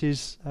one else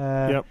is,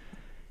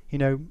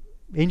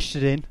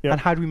 interested in, and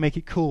how do we make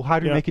it cool? How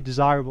do we make it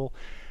desirable?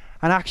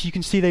 And actually, you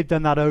can see they've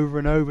done that over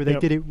and over. They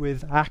did it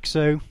with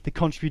AXO. They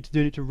contributed to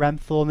doing it to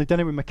Renthal, and they've done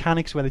it with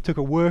mechanics where they took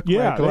a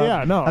workwear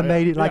glove and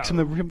made it like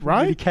something that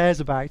really cares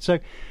about. So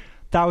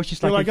that was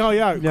just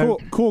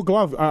cool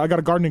glove. I got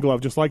a gardening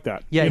glove just like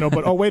that. Yeah.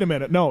 But wait a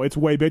minute, no, it's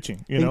way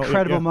bitching.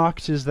 Incredible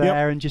marketers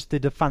there, and just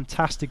did a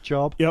fantastic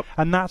job. Yep.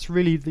 And that's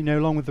really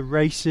along with the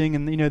racing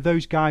and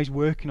those guys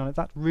working on it,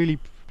 that really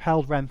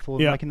propelled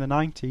Renthal like in the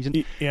 90s.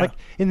 And like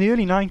in the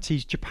early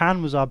 90s,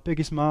 Japan was our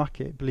biggest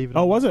market, believe it or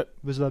not. Oh, was it?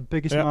 Was the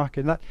biggest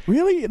market. That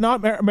really?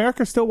 Not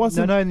America still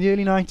wasn't? No, in the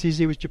early 90s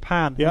it was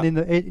Japan. Yeah.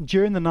 And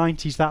during the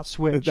 90s that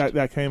switched.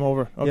 That came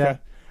over. Okay. Yeah.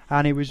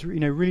 And it was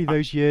really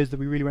those years that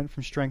we really went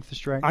from strength to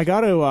strength. I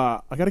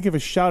gotta give a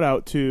shout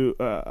out to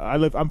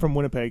I'm from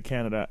Winnipeg,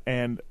 Canada,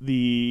 and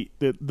the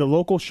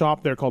local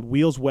shop there called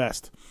Wheels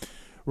West,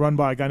 run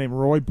by a guy named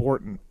Roy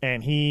Borton,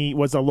 and he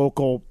was a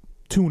local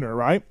tuner,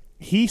 right?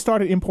 He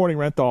started importing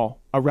Renthal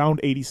around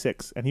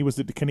 86, and he was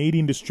the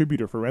Canadian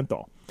distributor for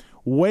Renthal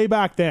way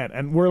back then.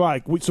 And we're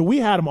like, so we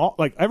had him all,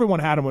 like everyone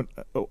had him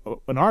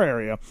in our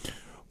area,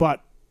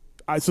 but.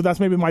 So that's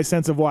maybe my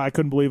sense of why I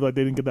couldn't believe they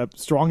didn't get that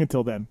strong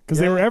until then, because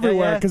they were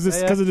everywhere because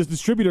of this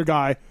distributor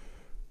guy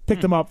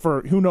picked them up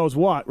for who knows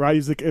what, right?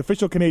 He's the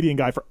official Canadian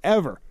guy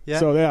forever. Yeah.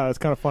 So that's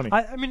kind of funny.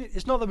 I mean,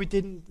 it's not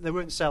that there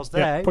weren't sales there.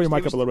 Yeah, put your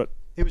mic up a little bit.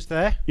 It was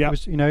there. Yeah. It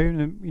was,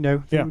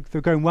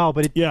 they're going well,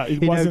 but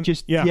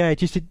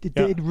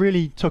it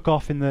really took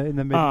off in the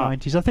mid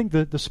 90s. I think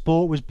the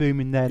sport was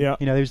booming then. Yeah.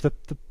 It was the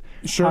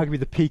arguably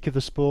the peak of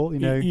the sport,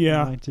 in the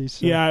 90s.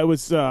 So. Yeah, it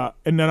was. And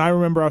then I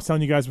remember I was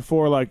telling you guys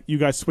before, like you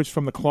guys switched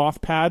from the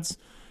cloth pads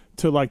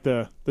to like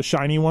the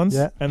shiny ones.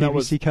 Yeah, and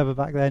PVC cover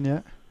back then.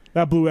 Yeah.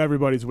 That blew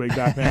everybody's wig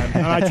back then.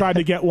 And I tried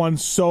to get one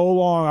so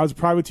long. I was a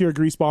privateer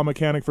grease ball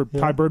mechanic for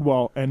Ty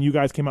Birdwell, and you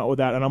guys came out with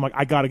that, and I'm like,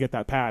 I got to get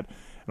that pad.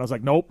 And I was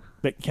like, nope,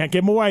 they can't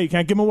give them away. You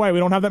can't give them away. We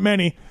don't have that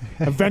many.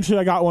 Eventually,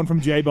 I got one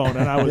from J-Bone,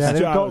 and I was they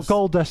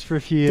gold dust for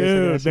a few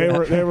years.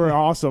 Dude, they were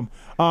awesome.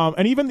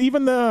 And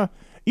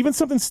even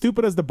something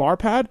stupid as the bar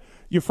pad,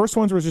 your first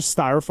ones were just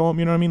styrofoam,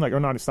 you know what I mean? Like, or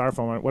not a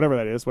styrofoam, whatever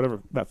that is, whatever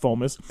that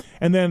foam is.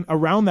 And then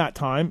around that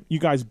time, you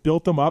guys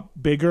built them up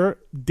bigger,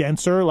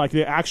 denser, like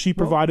they actually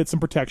provided some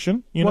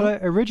protection, you know? Well,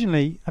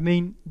 originally, I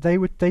mean, they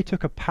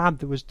took a pad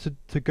that was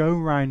to go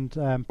around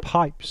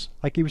pipes,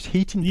 like it was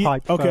heating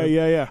pipe foam,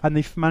 and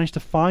they managed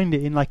to find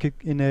it in like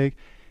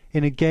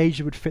in a gauge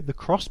that would fit the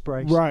cross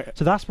brace. Right.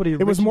 So that's what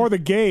it was more the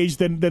gauge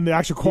than the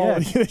actual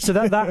quality. Yeah. So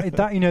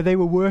that they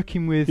were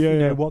working with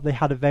what they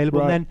had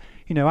available. Right. And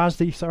then as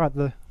they start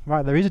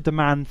there is a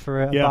demand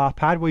for a bar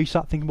pad where you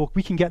start thinking, well,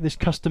 we can get this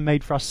custom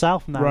made for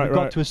ourselves now. We've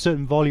got to a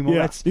certain volume.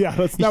 Well,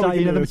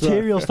 the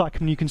materials start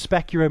coming. You can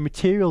spec your own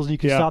materials, and you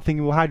can start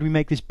thinking, well, how do we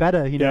make this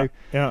better?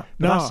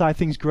 That's how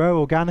things grow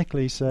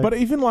organically. So, but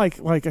even like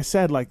I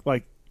said, like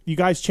you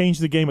guys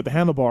changed the game with the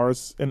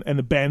handlebars and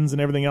the bends and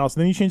everything else,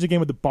 and then you changed the game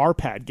with the bar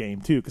pad game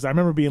too. Because I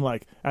remember being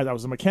like, as I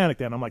was a mechanic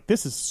then, I'm like,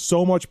 this is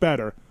so much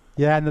better.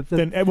 Yeah, and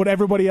than what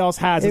everybody else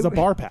has as a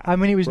bar pad. I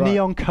mean, it was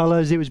neon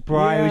colors. It was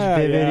bright. It was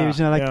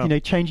vivid. It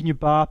was changing your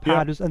bar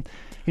pad. And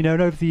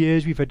over the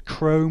years we've had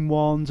chrome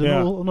ones and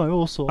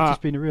all sorts. It's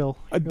been a real.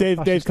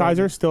 Dave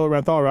Kaiser still at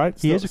Renthal, right?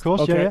 He is, of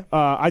course. Okay.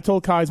 Yeah. I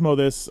told Kaismo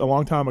this a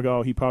long time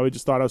ago. He probably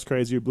just thought I was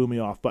crazy or blew me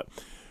off, but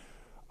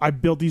I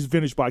built these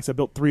vintage bikes. I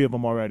built 3 of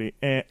them already,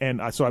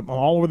 and so I'm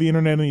all over the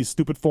internet and these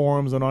stupid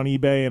forums and on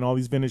eBay and all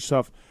these vintage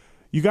stuff.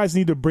 You guys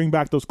need to bring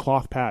back those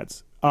cloth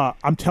pads.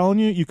 I'm telling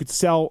you, you could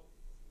sell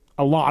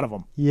a lot of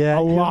them. Yeah, a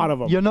lot of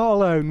them. You're not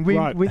alone.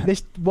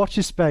 Watch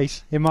this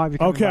space. It might be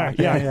coming back.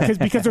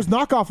 Because there's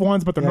knockoff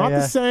ones, but they're not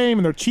the same,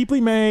 and they're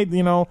cheaply made.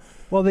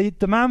 Well, the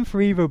demand for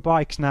Evo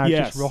bikes now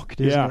just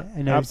rocketed, isn't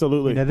it?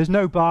 Absolutely. There's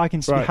no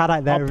bargains to be had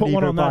out there. I'll put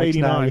one on that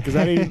 89 because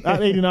that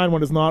 89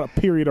 one is not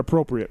period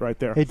appropriate right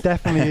there. It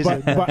definitely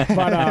isn't. But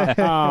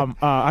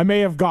I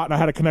may have I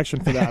had a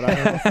connection for that. I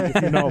don't know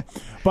if you know.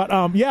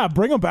 But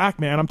bring them back,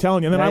 man. I'm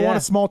telling you. And then I want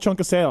a small chunk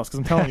of sales because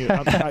I'm telling you,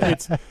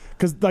 it's.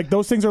 Because like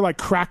those things are like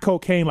crack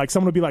cocaine. Like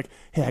someone would be like,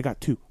 "Hey, I got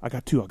two. I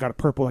got a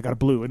purple. I got a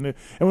blue." And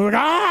we're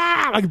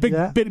like, like a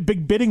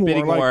big bidding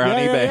war. War on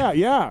eBay.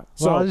 Yeah.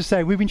 So I was just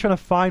saying, we've been trying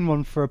to find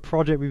one for a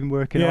project we've been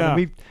working on.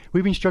 And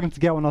we've been struggling to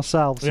get one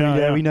ourselves.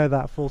 So we know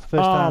that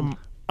firsthand.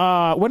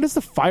 When does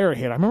the fire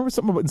hit? I remember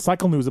something in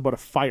Cycle News about a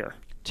fire.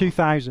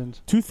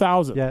 2000.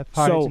 2000. Yeah,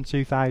 fired in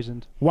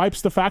 2000.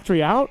 Wipes the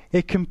factory out?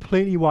 It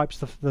completely wipes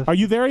the Are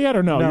you there yet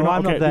or no? No, not,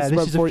 I'm not there.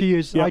 This is a few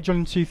years. Yeah. I joined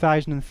in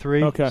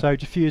 2003. Okay. So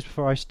just a few years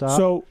before I start.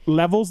 So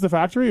levels the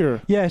factory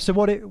or? Yeah. So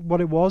what it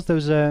was, there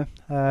was an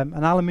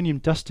aluminium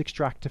dust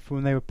extractor for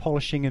when they were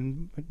polishing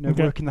and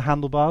working the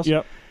handlebars.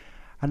 Yep.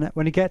 And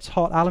when it gets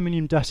hot,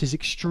 aluminium dust is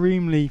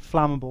extremely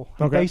flammable.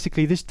 And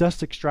basically, this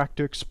dust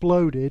extractor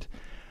exploded,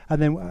 and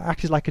then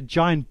acted like a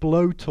giant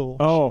blowtorch.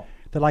 Oh.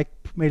 That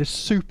made a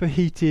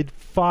superheated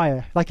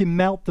fire. It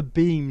melted the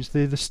beams,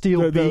 the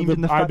steel beams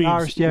and the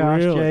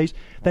RSJs.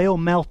 They all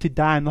melted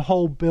down. The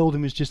whole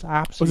building was just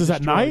absolutely. Was this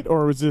destroyed. at night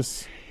or was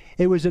this?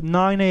 It was at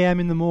 9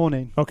 a.m. in the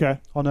morning. Okay.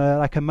 On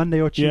a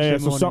Monday or Tuesday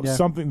morning. So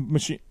something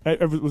machine.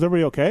 Was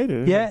everybody okay?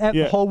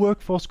 The whole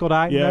workforce got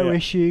out. No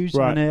issues.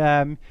 Right.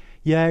 And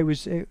it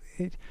was.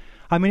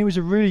 I mean, it was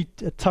a really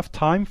tough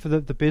time for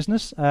the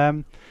business.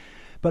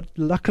 But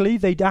luckily,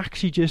 they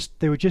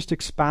were just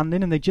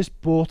expanding, and they just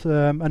bought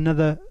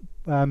another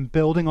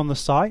building on the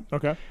site.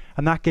 Okay.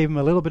 And that gave them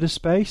a little bit of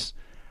space.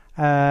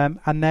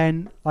 And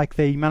then,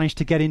 they managed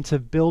to get into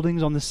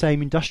buildings on the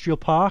same industrial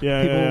park.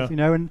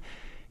 And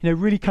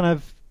really kind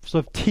of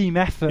sort of team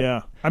effort.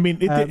 Yeah. I mean,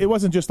 it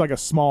wasn't just like a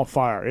small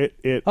fire.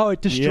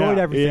 It destroyed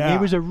everything. Yeah.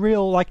 It was a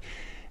real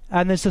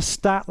And there's a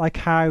stat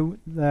how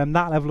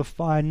that level of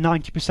fire,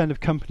 90% of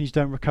companies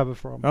don't recover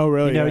from. Oh,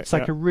 really? It's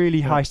a really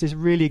high. It's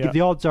really good.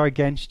 The odds are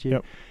against you.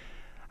 Yep.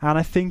 And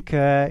I think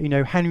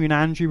Henry and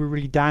Andrew were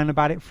really down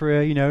about it for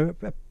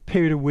a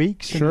period of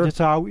weeks. Sure. And just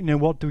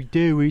what do we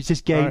do? Is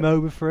this game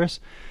over for us?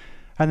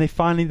 And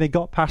they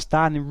got past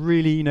that and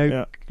really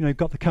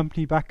got the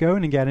company back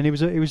going again. And it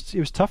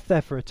was tough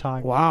there for a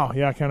time. Wow.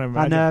 Yeah, I can't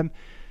imagine.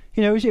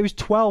 And it was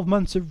 12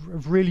 months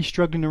of really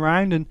struggling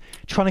around and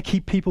trying to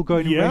keep people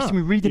going and racing.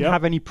 We really didn't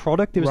have any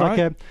product. It was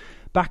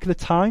back at the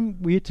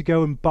time, we had to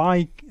go and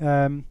buy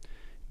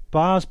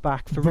bars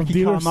back for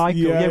Ricky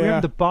Carmichael. We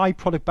had to buy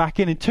product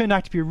back in. It turned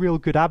out to be a real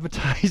good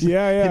advertiser.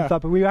 In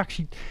fact, but we were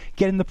actually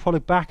getting the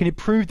product back, and it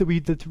proved that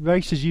the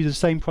racers use the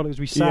same product as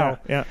we sell.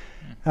 Yeah.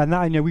 And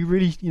that we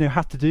really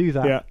had to do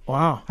that. Yeah.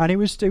 Wow. And it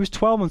was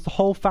 12 months. The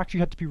whole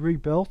factory had to be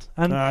rebuilt.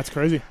 And that's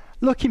crazy.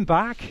 Looking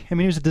back, I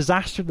mean, it was a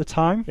disaster at the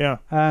time. Yeah.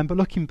 But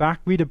looking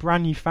back, we had a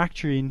brand new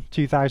factory in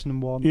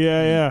 2001.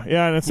 Yeah.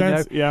 In a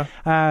sense,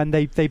 And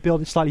they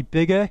built it slightly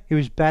bigger. It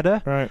was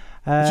better. Right.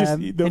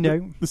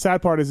 The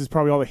sad part is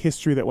probably all the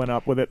history that went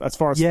up with it, as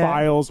far as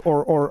files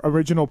or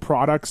original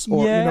products,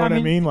 or you know what I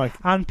mean.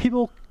 And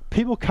people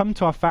people come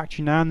to our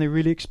factory now and they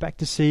really expect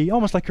to see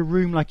almost like a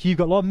room like you've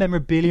got a lot of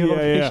memorabilia, a lot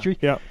of history.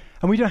 Yeah.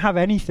 And we don't have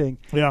anything.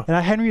 Yeah.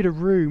 And Henry had a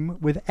room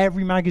with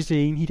every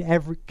magazine he'd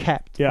ever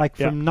kept,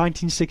 from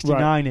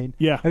 1969 in.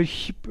 Yeah. It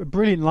was a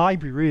brilliant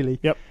library, really.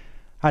 Yep.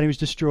 And it was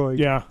destroyed.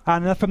 Yeah.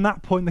 And from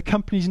that point, the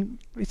company's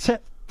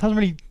hasn't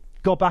really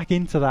got back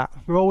into that.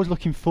 We're always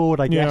looking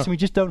forward, I guess, and we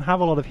just don't have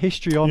a lot of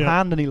history on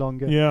hand any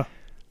longer. Yeah.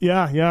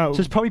 Yeah. So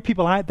there's probably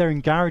people out there in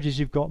garages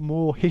who've got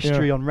more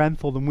history on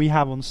Renthal than we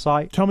have on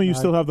site. Tell me you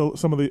still have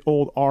some of the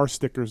old R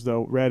stickers,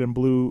 though, red and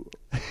blue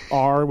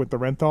R with the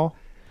Renthal.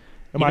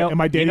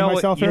 Am I dating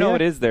myself here? You know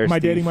what is there, Am I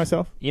Steve? dating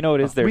myself? You know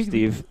what is there,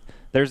 Steve?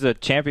 There's a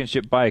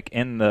championship bike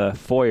in the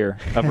foyer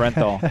of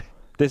Renthal.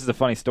 This is a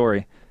funny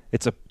story.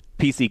 It's a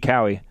PC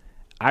Cowie.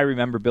 I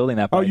remember building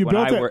that bike. Oh, you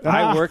built it?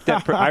 I worked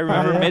at. I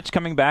remember Mitch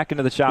coming back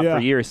into the shop for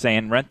years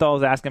saying, "Renthal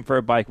is asking for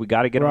a bike. We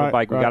got to get him a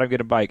bike. We got to get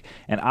a bike."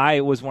 And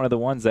I was one of the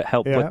ones that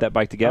helped put that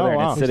bike together,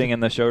 and it's sitting in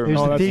the showroom. It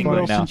was the Dean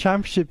Wilson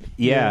Championship.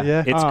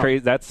 Yeah, it's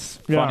crazy. That's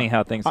funny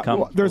how things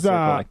come. There's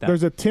like that.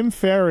 There's a Tim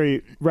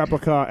Ferry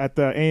replica at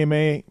the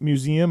AMA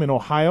Museum in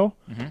Ohio,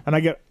 and I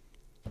get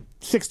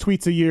 6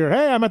 tweets a year.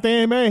 Hey, I'm at the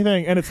AMA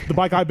thing, and it's the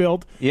bike I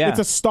built. It's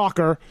a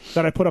stalker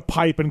that I put a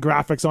pipe and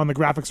graphics on. The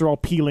graphics are all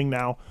peeling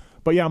now.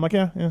 But I'm like,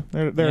 there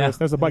it is.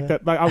 There's a bike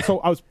that I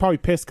was probably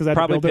pissed because I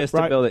had to build it.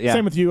 Right? To build it. Yeah.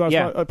 Same with you. I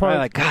was probably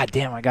like, God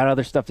damn, I got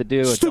other stuff to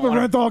do. Stupid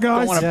Renthal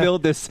guys. I want to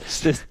build this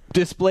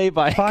display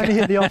bike. Finally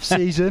hit the off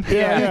season.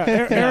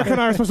 Eric and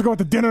I are supposed to go out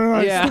to dinner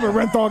tonight. Stupid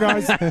Renthal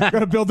guys. Got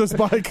to build this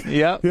bike.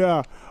 Yep.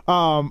 Yeah.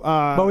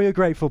 But we were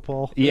grateful,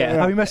 Paul.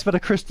 Yeah. We must have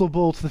had a crystal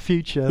ball to the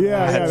future.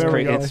 That's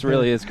crazy. It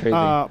really is crazy.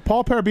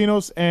 Paul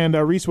Perebjinos and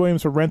Rees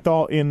Williams from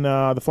Renthal in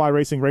the Fly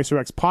Racing Racer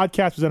X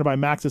podcast presented by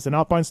Maxxis and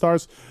Alpine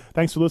Stars.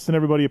 Thanks for listening,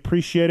 everybody.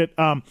 Appreciate it.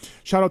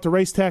 Shout out to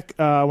Race Tech.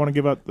 I want to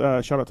give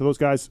a shout out to those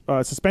guys.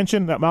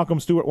 Suspension that Malcolm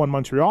Stewart won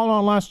Montreal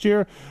on last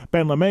year.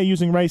 Ben LeMay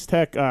using Race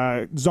Tech.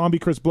 Zombie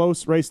Chris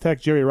Blos, Race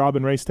Tech. Jerry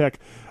Robin, Race Tech.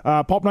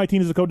 Pulp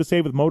 19 is the code to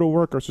save with moto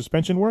work or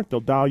suspension work.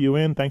 They'll dial you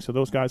in. Thanks to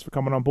those guys for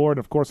coming on board.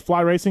 And of course,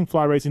 Fly Racing,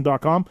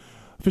 flyracing.com.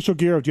 Official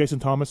gear of Jason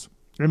Thomas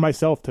and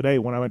myself today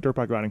when I went dirt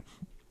bike riding.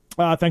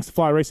 Thanks to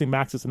Fly Racing,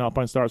 Maxxis, and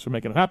Alpine Stars for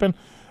making it happen.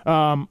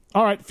 All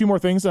right, a few more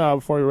things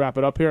before we wrap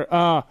it up here.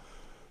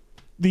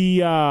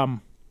 The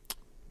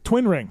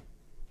twin ring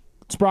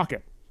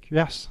sprocket.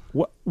 Yes.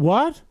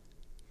 What?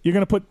 You're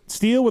going to put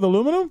steel with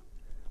aluminum?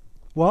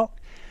 Well,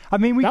 I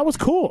mean, that was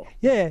cool.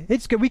 Yeah,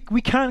 it's good.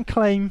 We can't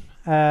claim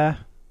the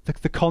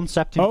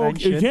concept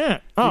invention. Oh, you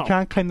can't? We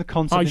can't claim the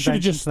concept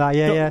invention just, for that.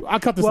 Yeah. I'll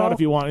cut this out if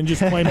you want and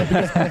just claim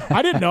it.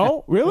 I didn't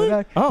know. Really?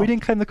 We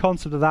didn't claim the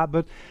concept of that,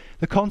 but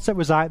the concept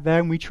was out there,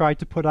 and we tried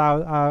to put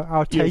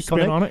our take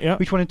on it.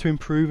 We wanted to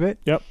improve it.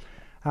 Yep.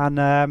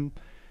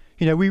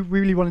 And we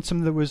really wanted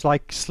something that was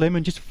like slim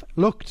and just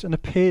looked and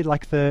appeared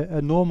like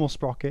a normal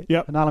sprocket.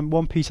 Yep. An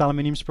one-piece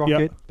aluminium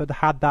sprocket, but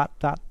had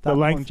that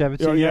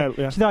longevity.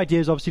 Yeah. So the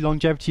idea is obviously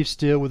longevity of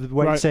steel with the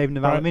weight saving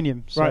of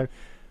aluminium. So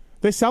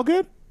they sell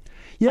good.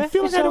 Yeah, I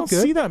feel like I don't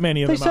see that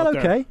many of them out there. They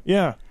sell okay.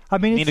 Yeah. I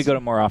mean, you need to go to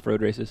more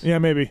off-road races. Yeah,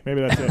 maybe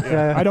that's it.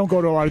 Yeah. I don't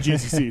go to a lot of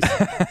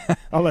GCCs.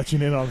 I'll let you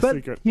in on the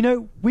secret.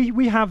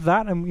 We have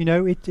that, and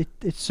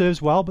it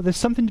serves well. But there's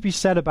something to be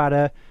said about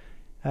a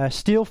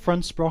steel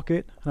front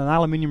sprocket and an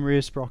aluminium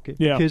rear sprocket.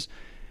 Yeah. Because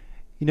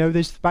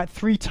there's about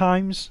 3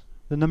 times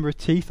the number of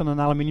teeth on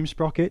an aluminium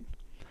sprocket,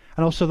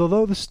 and also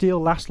although the steel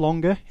lasts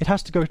longer, it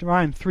has to go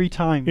around 3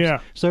 times. Yeah.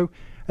 So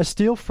a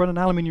steel front and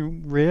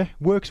aluminium rear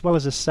works well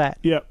as a set.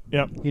 Yep.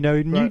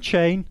 New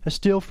chain, a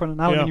steel front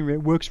and aluminium rear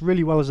works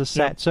really well as a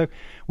set. Yep. So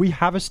we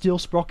have a steel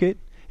sprocket.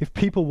 If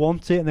people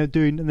want it and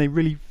they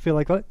really feel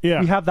like it,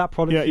 we have that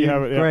product for you.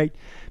 Great.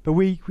 But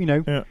we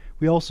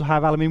also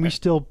have aluminium. We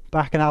still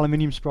back an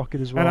aluminium sprocket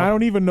as well. And I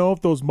don't even know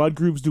if those mud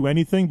grooves do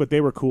anything, but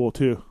they were cool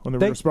too when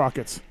they were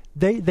sprockets.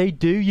 They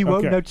do. You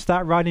won't notice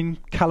that riding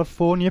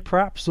California,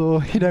 perhaps,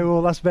 or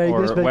or Las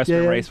Vegas, or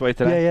Western Raceway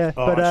today. Yeah.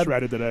 Oh, I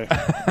shredded today.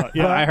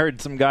 I heard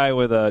some guy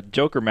with a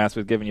Joker mask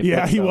was giving you.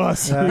 Yeah, he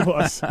was. He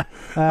was.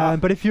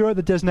 But if you're at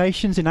the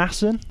Destinations in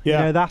Assen,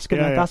 that's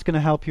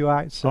gonna help you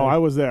out. So. Oh, I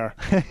was there.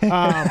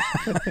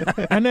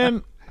 And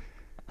then.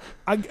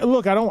 I don't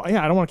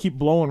want to keep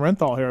blowing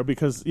Renthal here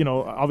because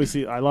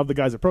obviously I love the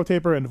guys at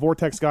ProTaper and the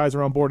Vortex guys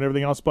are on board and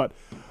everything else, but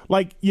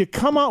like you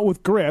come out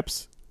with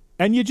grips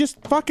and you just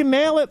fucking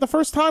nail it the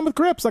first time with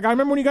grips. Like I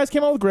remember when you guys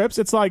came out with grips,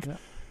 it's like,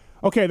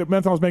 okay, the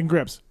Renthal's making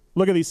grips.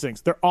 Look at these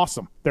things; they're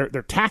awesome. They're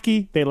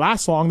tacky. They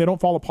last long. They don't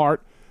fall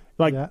apart.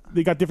 Like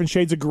they got different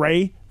shades of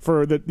gray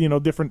for the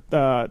different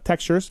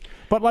textures.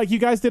 But like you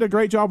guys did a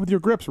great job with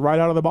your grips right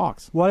out of the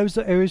box. Well,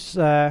 it was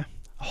a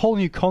whole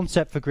new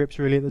concept for grips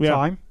really at the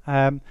time.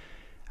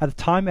 At the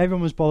time,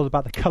 everyone was bothered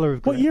about the color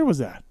of grip. What year was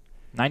that?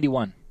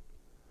 91. I'm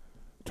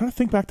trying to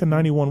think back to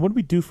 91. What did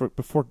we do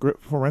before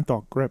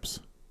Renthal grips?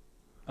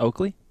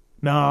 Oakley?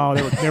 No,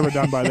 they were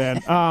done by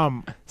then.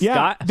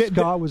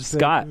 Scott was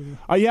Scott.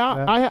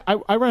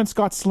 I ran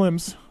Scott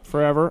Slims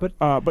forever.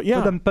 But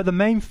yeah. But the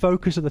main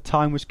focus at the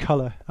time was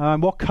color.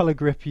 What color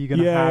grip are you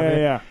going to have?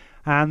 Yeah.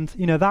 And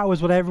that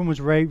was what everyone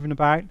was raving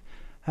about.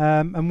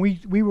 And we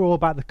were all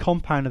about the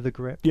compound of the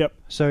grip. Yep.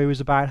 So it was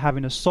about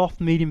having a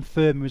soft, medium,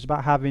 firm. It was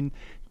about having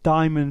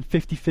diamond,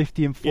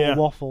 50-50 and full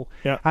waffle.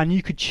 Yeah. And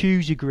you could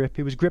choose your grip.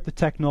 It was grip the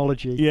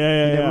technology.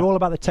 Yeah. We're all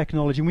about the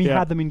technology. And we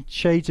had them in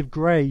shades of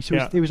grey. So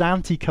it was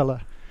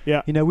anti-colour.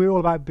 Yeah. We were all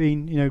about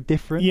being,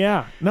 different.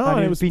 Yeah. No,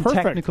 and it was being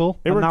perfect. technical.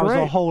 They were and that great.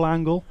 was our whole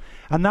angle.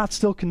 And that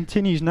still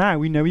continues now.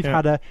 We've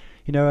had a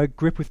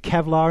grip with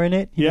Kevlar in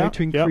it,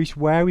 to increase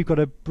wear. We've got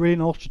a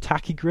brilliant ultra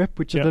tacky grip,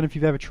 which I don't know if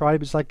you've ever tried,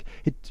 but it's like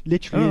it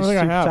literally is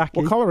super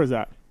tacky. What color is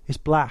that? It's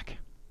black.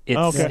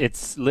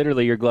 It's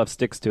literally your glove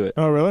sticks to it.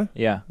 Oh, really?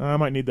 Yeah. I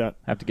might need that.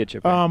 I have to get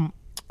you.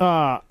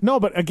 No,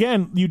 but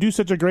again, you do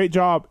such a great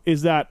job.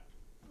 Is that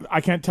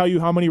I can't tell you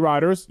how many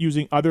riders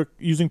using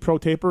Pro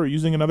Taper or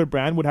using another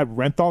brand would have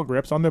Renthal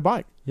grips on their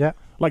bike. Yeah,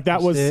 like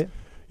that was. It.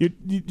 You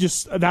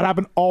just that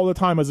happened all the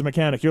time as a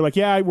mechanic. You're like,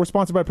 yeah, we're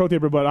sponsored by Pro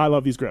Taper, but I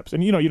love these grips,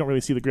 and you don't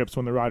really see the grips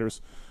when the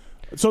riders.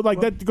 So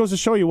that goes to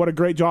show you what a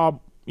great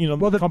job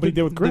the company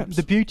did with grips.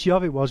 The beauty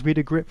of it was we had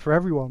a grip for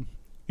everyone.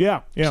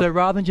 Yeah. So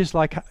rather than just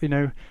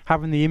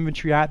having the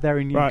inventory out there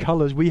in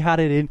colours, we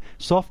had it in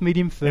soft,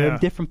 medium, firm,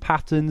 different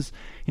patterns.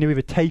 We have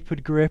a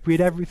tapered grip. We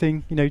had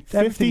everything.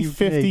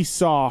 50-50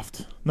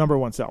 soft,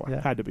 #1 seller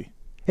had to be.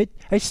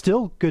 It's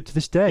still good to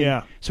this day.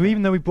 Yeah. So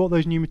even though we brought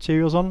those new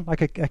materials on,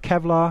 like a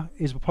Kevlar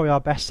is probably our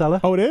best seller.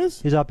 Oh, it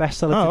is? Is our best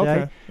seller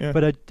today. Okay. Yeah.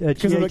 But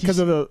because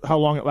of how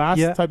long it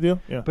lasts type deal?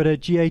 Yeah. But a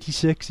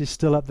G86 is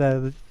still up there.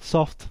 The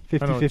soft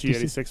 50-50. I know what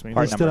G86 means.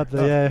 It's still up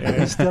there,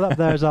 It's still up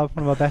there as one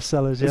of our best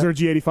sellers. Is there a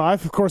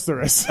G85? Of course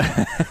there is.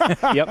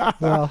 Yep.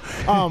 Well.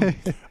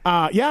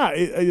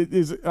 It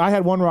is. I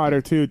had one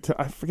rider, too.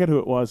 I forget who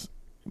it was.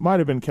 It might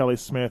have been Kelly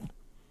Smith.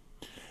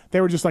 They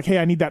were just like, hey,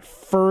 I need that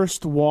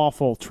first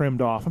waffle trimmed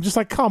off. I'm just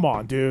like, come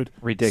on, dude.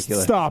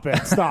 Ridiculous. Stop it.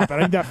 I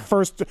need that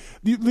first.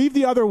 You leave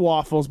the other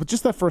waffles, but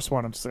just that first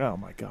one. I'm just like, oh,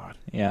 my God.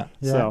 Yeah.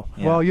 So,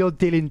 well, you're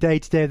dealing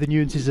day-to-day with the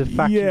nuances of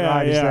factory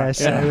riders there,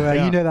 so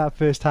you know that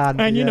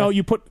firsthand. And,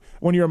 you put,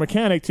 when you're a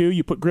mechanic, too,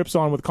 you put grips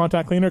on with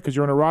contact cleaner because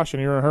you're in a rush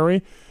and you're in a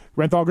hurry.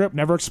 Renthal grip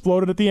never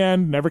exploded at the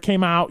end, never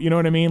came out. You know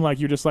what I mean?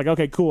 Like, you're just like,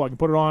 okay, cool, I can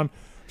put it on.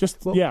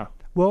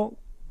 Well,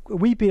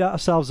 we beat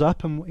ourselves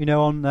up and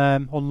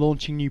on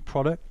launching new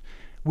product.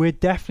 We're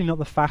definitely not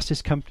the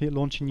fastest company at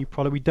launching new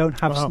product. We don't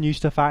have new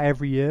stuff out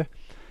every year.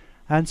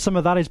 And some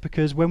of that is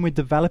because when we're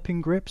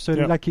developing grips, so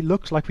it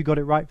looks like we got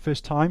it right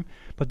first time,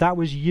 but that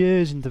was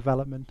years in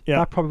development.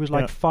 That probably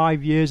was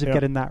 5 years of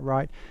getting that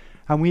right.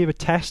 And we have a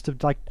test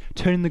of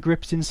turning the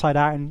grips inside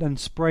out and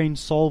spraying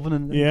solvent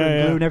and glue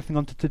and everything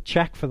on to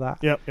check for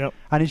that. Yep.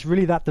 And it's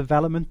really that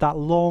development, that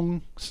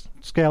long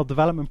scale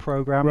development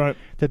program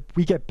that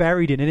we get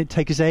buried in, and it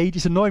takes us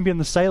ages. It's annoying being on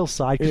the sales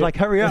side because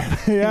hurry up.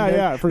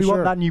 We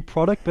want that new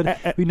product,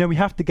 but we know we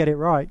have to get it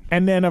right.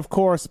 And then of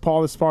course,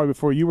 Paul, this is probably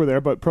before you were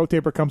there, but Pro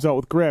Taper comes out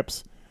with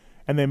grips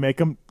and they make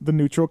them the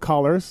neutral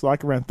colors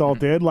like Renthal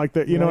did, like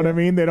the, you know what I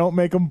mean? They don't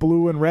make them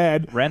blue and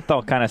red.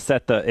 Renthal kind of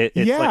set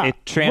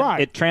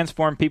it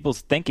transformed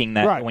people's thinking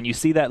that when you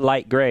see that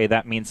light gray,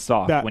 that means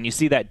soft. When you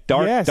see that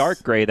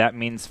dark gray, that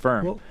means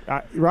firm. Well,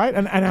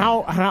 and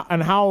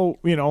how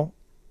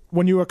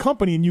when you're a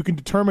company and you can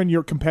determine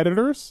your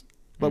competitors,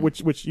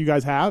 which you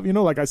guys have,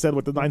 like I said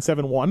with the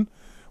 971,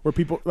 where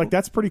people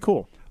that's pretty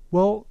cool.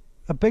 Well,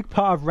 a big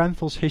part of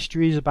Renthal's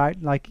history is about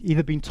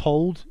either being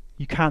told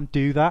you can't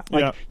do that,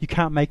 you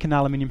can't make an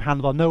aluminium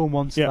handlebar. No one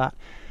wants that.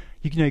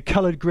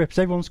 Colored grips.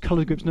 Everyone's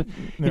colored grips.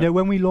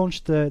 When we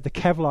launched the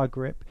Kevlar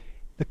grip,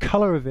 the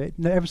color of it,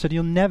 everyone said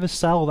you'll never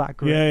sell that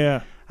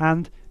grip.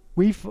 And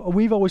we've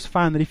always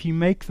found that if you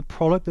make the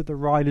product that the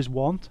riders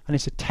want, and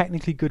it's a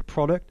technically good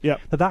product,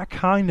 that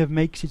kind of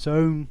makes its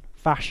own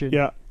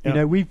fashion.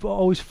 We've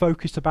always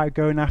focused about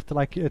going after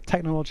a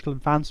technological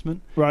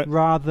advancement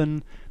rather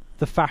than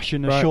the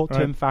fashion, a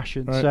short-term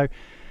fashion. So,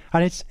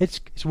 and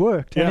it's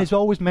worked, and it's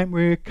always meant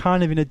we're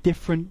kind of in a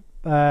different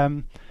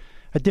lane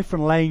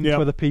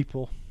to other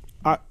people.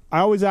 I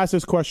always ask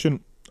this question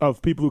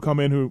of people who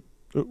come in who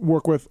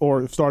work with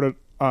or have started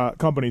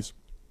companies.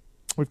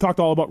 We've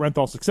talked all about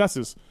Renthal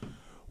successes.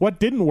 What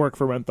didn't work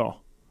for Renthal?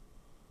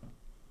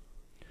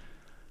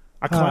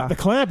 The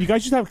clamp. You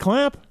guys just have a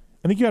clamp?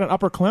 I think you had an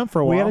upper clamp for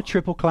a while. We had a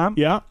triple clamp.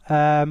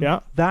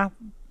 That,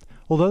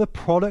 although the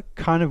product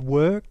kind of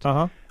worked,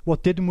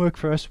 what didn't work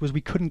for us was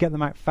we couldn't get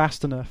them out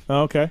fast enough.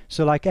 Okay.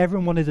 So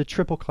everyone wanted a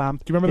triple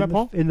clamp. Do you remember that,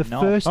 Paul? In the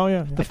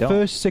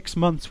first 6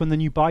 months when the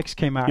new bikes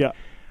came out. Yeah.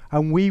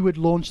 And we would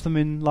launch them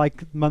in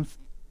month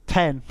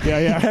 10.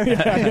 Yeah.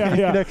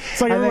 It's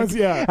like everyone's,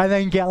 and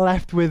then get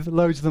left with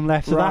loads of them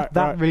left. So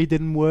that really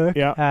didn't work.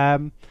 Yeah.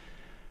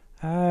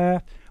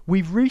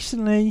 We've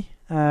recently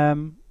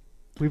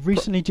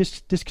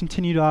just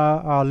discontinued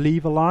our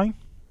lever line.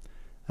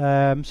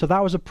 So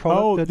that was a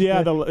product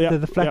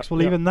the flexible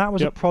lever, and that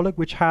was a product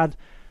which had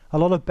a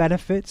lot of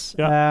benefits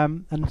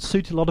and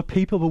suited a lot of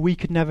people, but we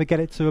could never get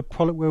it to a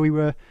product where we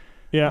were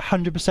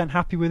 100%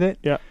 happy with it.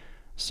 Yeah.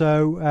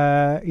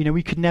 So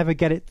we could never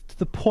get it to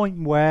the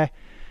point where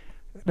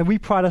we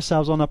pride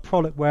ourselves on a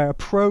product where a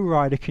pro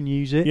rider can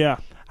use it. Yeah.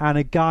 and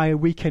a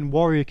weekend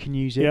warrior can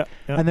use it.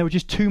 And there were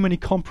just too many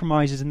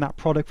compromises in that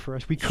product for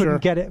us. We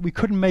couldn't get it. We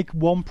couldn't make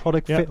one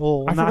product fit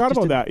all. I forgot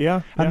about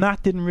that. And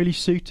that didn't really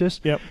suit us.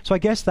 So I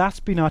guess that's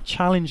been our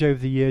challenge over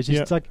the years.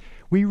 It's like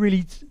we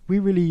really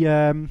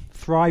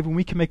thrive when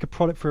we can make a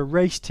product for a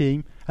race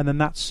team, and then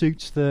that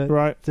suits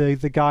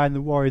the guy and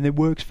the warrior, and it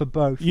works for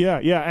both.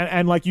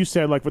 And like you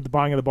said, like with the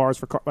buying of the bars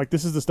for like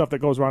this is the stuff that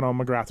goes around on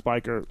McGrath's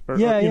bike or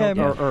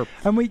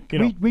and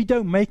we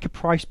don't make a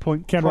price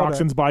point. Ken product,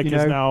 Roxon's bike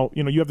is now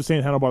you have the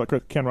same handlebar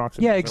that Ken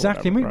Roxon. Yeah,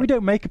 exactly. We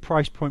don't make a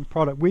price point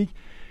product. We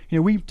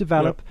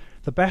develop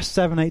the best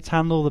 7/8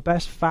 handle, the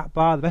best fat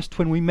bar, the best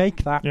twin. We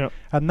make that,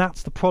 and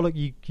that's the product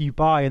you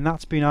buy, and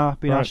that's been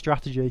our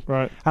strategy.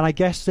 Right. And I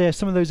guess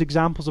some of those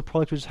examples of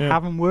products which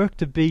haven't worked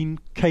have been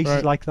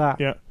cases like that.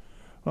 Yeah.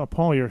 Well,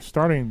 Paul, your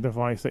starting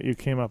device that you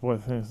came up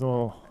with is a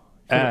little.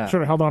 Should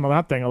have held on to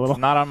that thing a little.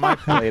 It's not on my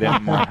plate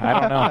anymore. I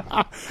don't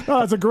know. No,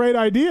 that's a great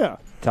idea.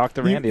 Talk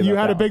to Randy. You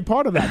had a big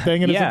part of that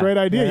thing, and it's a great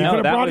idea. You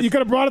could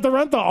have brought it to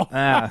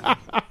Renthal.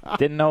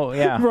 Didn't know.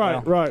 Yeah.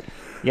 Right.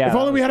 Yeah. If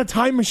only we had a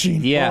time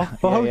machine. Yeah.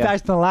 Well, I hope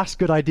that's the last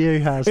good idea he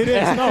has. It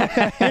is. No,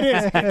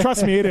 it is.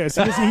 Trust me, it is.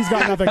 He's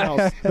got nothing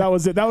else. That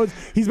was it.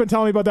 He's been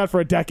telling me about that for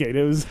a decade.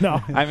 It was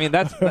no. I mean,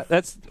 that's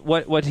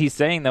what he's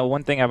saying though.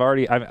 One thing I've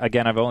only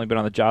been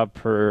on the job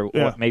for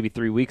maybe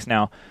 3 weeks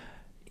now.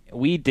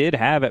 We did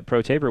have at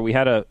Pro Taper, we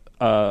had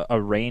a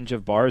range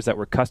of bars that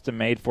were custom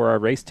made for our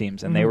race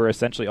teams, and they were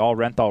essentially all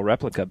Renthal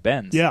replica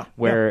bends. Yeah.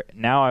 Where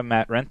now I'm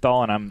at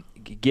Renthal and I'm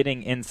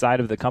getting inside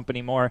of the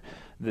company more.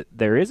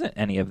 There isn't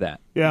any of that.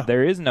 Yeah.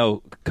 There is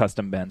no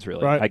custom bends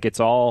really. Right. Like it's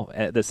all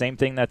the same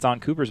thing that's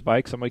on Cooper's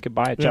bike. Somebody could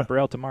buy at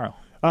Chaparral tomorrow.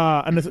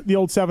 And the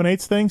old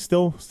 7/8 thing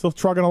still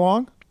trugging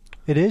along.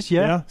 It is.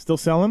 Yeah. Still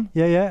selling.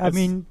 Yeah. I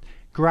mean,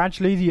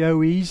 gradually the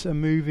OEs are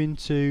moving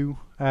to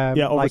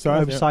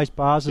oversized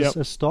bars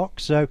as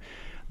stock. So,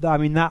 I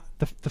mean that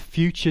the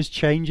future's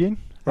changing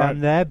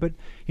there. But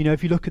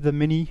if you look at the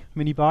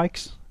mini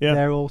bikes,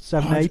 they're all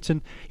 7/8,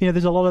 and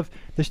there's a lot of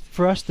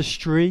for us the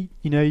street.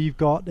 You've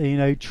got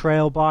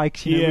trail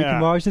bikes.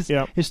 Weekend warriors.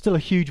 There's still a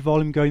huge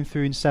volume going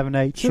through in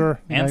 7/8. Sure,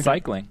 and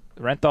cycling.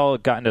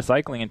 Renthal got into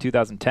cycling in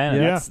 2010,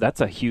 and that's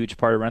a huge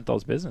part of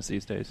Renthal's business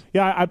these days.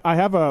 Yeah, I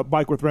have a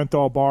bike with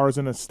Renthal bars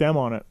and a stem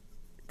on it.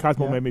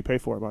 Cosmo made me pay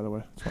for it, by the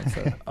way.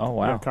 Oh,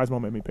 wow. Yeah, Cosmo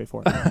made me pay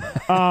for it.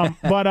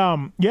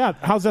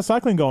 How's that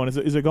cycling going? Is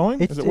it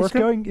going? Is it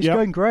working? It's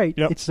going great.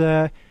 Yep. It's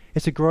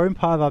a growing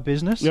part of our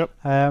business. Yep.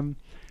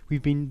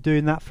 We've been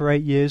doing that for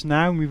 8 years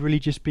now, and we've really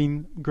just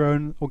been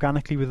growing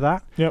organically with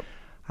that. Yep.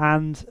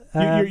 And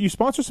you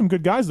sponsor some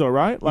good guys, though,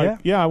 right?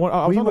 Like, I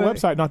was on the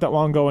website not that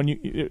long ago, and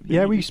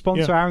we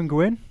sponsor Aaron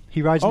Gwynn.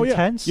 He rides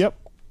Intense. Yep.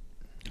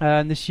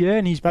 This year,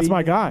 and that's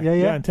my guy.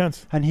 Yeah,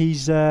 Intense. And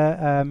he's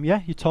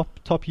your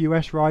top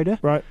US rider.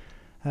 Right.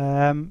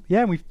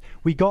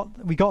 We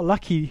got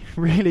lucky.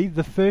 Really,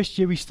 the first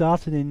year we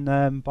started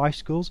in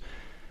bicycles,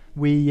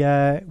 we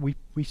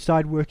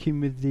started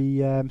working with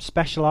the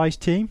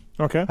Specialized team.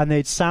 Okay. And they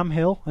had Sam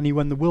Hill, and he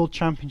won the world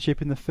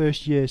championship in the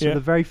first year. So the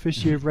very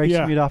first year of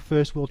racing, we had our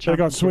first world championship.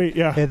 They got sweet.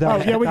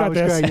 Yeah. We got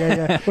this.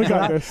 Great. We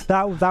got this.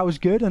 That was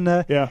good. And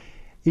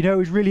it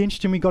was really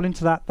interesting. We got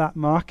into that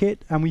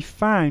market, and we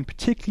found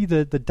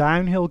particularly the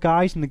downhill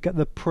guys and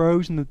the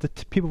pros and the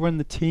people running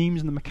the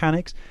teams and the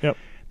mechanics. Yep.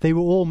 They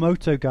were all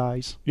moto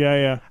guys.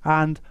 Yeah.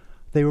 And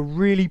they were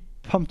really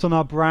pumped on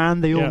our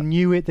brand. They all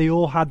knew it. They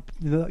all had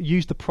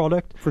used the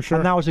product. For sure.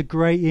 And that was a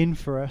great in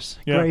for us.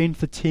 Yeah. Great in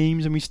for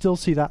teams, and we still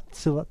see that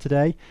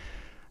today.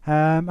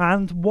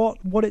 And what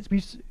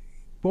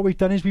we've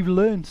done is we've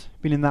learned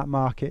being in that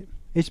market.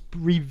 It's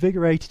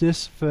revigorated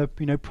us for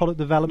product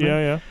development.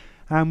 Yeah.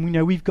 And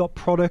we've got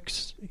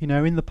products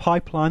in the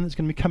pipeline that's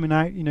going to be coming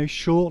out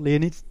shortly,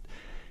 and it's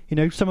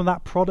some of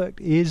that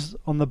product is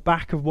on the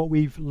back of what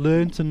we've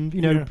learnt and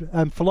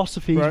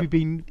philosophies we've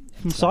been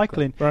from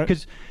cycling,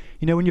 because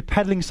when you're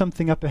pedaling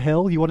something up a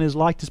hill, you want it as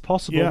light as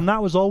possible, and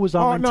that was always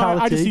our mentality.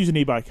 No, I just use an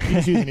e-bike.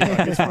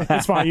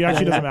 It's fine. It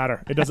actually doesn't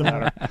matter. It doesn't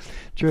matter.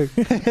 True.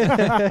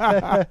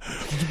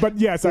 But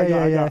yes,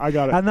 I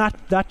got it. And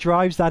that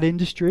drives that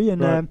industry,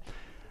 and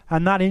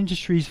and that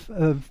industry is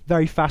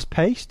very fast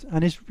paced,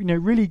 and it's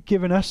really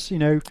given us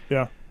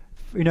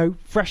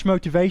fresh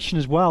motivation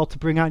as well to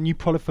bring out new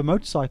product for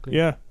motorcycling.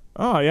 Yeah.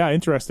 Oh yeah,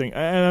 interesting.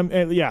 And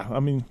I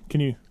mean,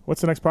 what's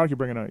the next product you're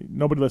bringing out?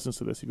 Nobody listens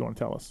to this. You go and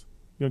tell us.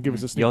 You'll give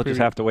us a sneak You'll preview. just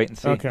have to wait and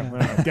see. Okay.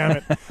 Damn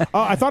it.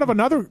 I thought of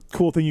another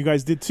cool thing you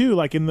guys did too.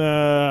 Like in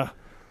the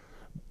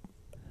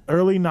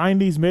early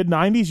 90s, mid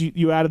 90s,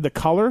 you added the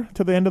color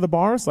to the end of the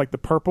bars, like the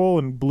purple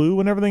and blue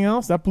and everything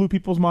else. That blew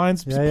people's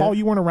minds. Paul,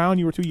 you weren't around.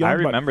 You were too young. I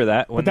remember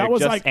that. When that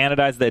was just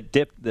anodized the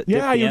dip the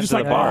you're just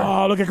like, bar.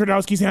 Oh, look at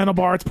Kardowski's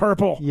handlebar. It's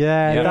purple.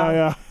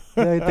 Yeah.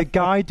 The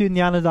guy doing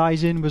the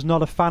anodizing was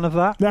not a fan of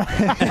that.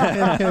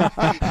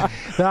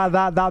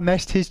 that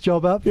messed his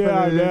job up.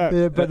 Because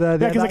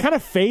it kind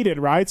of faded,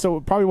 right? So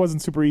it probably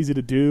wasn't super easy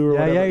to do. Or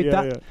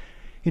whatever.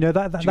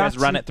 that Do you guys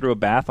run it through a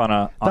bath on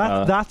a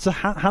that's a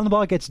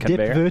handlebar gets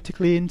conveyor? dipped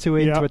vertically into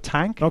a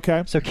tank.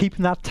 Okay. So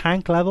keeping that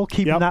tank level,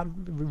 keeping that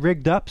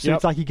rigged up, so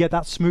it's like you get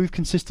that smooth,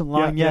 consistent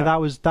line. That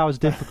was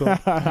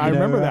difficult. I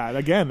remember that.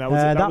 Again, that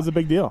was a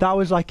big deal. That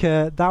was like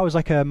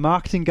a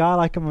marketing guy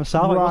like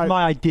myself. Right. It was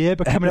my idea,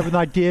 but coming up with an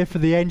idea for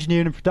the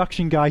engineering and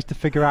production guys to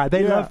figure out.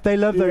 They love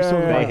those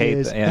sort of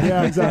ideas.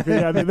 Yeah, exactly.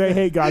 Yeah, they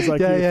hate guys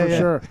like you for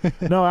sure.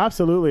 No,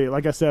 absolutely.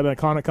 Like I said, an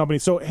iconic company.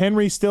 So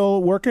Henry's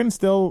still working,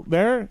 still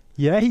there?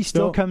 Yeah, he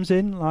still comes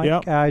in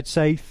I'd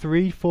say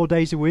 3-4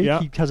 days a week.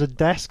 He has a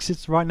desk,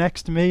 sits right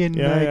next to me,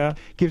 and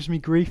gives me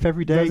grief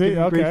every day. Gives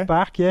me grief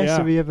back.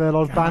 So we have a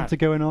lot of banter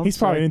going on. He's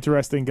probably an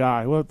interesting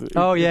guy. Well, if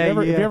you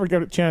ever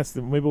get a chance,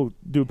 then maybe we'll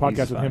do a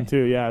podcast with him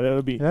too. Yeah, that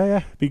would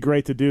be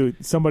great to do.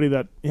 Somebody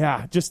that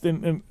just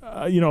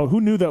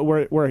who knew that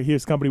where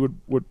his company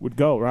would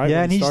go, right?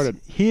 Yeah, and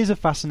he is a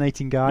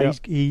fascinating guy. Yeah.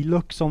 He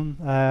looks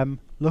on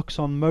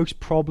most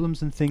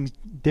problems and things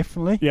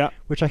differently. Yeah,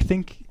 which I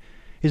think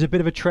is a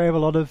bit of a trait of a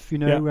lot of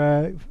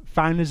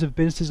founders of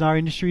businesses in our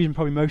industries and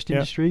probably most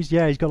industries.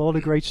 Yeah, he's got a lot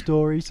of great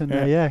stories, and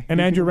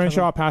And Andrew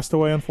Renshaw passed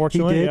away,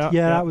 unfortunately. He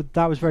did.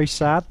 That was very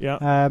sad.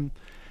 Yeah.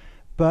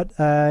 But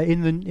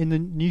in the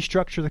new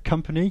structure of the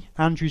company,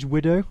 Andrew's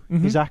widow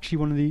is actually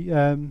one of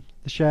the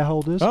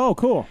shareholders. Oh,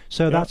 cool!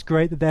 So that's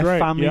great that their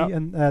family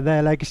and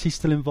their legacy is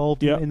still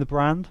involved in the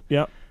brand.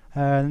 Yeah.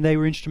 And they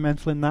were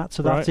instrumental in that.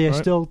 So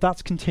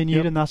that's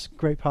continued, and that's a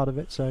great part of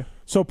it.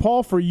 So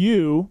Paul, for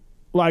you,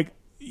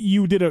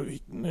 you did I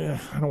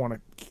don't want to.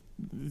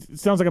 It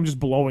sounds like I'm just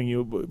blowing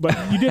you,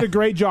 but you did a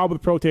great job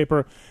with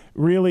ProTaper.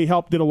 Really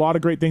did a lot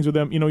of great things with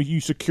them.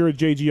 You secured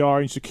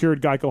JGR, you secured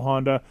Geico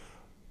Honda.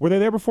 Were they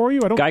there before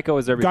you? Geico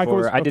was there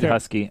before. I did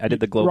Husky. I did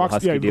the global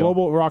Husky deal.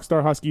 Global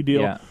Rockstar Husky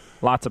deal. Yeah,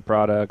 lots of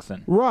products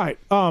and right.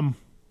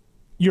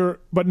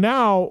 But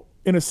now,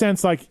 in a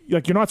sense,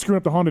 you're not screwing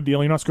up the Honda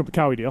deal, and you're not screwing up the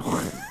Cowie deal.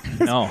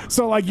 No.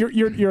 So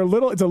you're a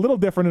little. It's a little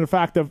different in the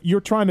fact of you're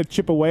trying to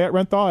chip away at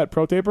Renthal at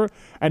ProTaper,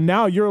 and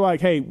now you're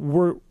like, hey,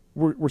 we're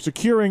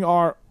securing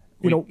our.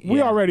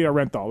 We already are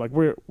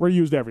Renthal. We're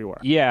used everywhere.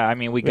 Yeah, I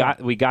mean, we got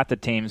the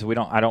teams.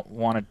 I don't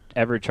want to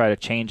ever try to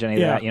change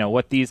any of that.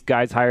 What these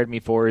guys hired me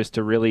for is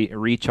to really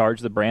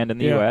recharge the brand in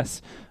the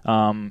U.S.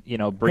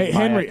 Bring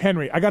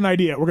Henry, I got an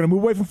idea. We're going to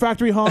move away from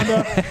factory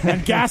Honda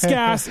and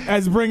gas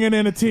as bringing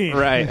in a team.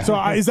 Right. So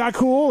is that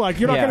cool?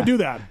 You're not going to do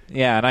that.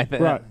 Yeah, and I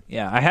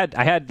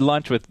had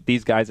lunch with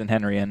these guys and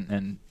Henry,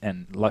 and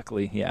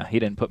luckily, he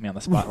didn't put me on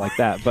the spot like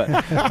that. But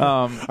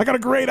I got a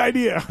great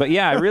idea. But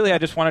I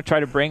just want to try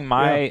to bring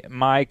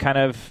my kind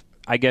of,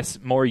 I guess,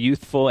 more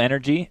youthful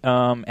energy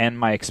and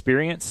my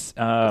experience,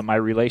 my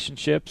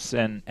relationships,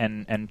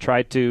 and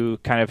try to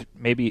kind of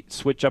maybe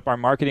switch up our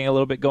marketing a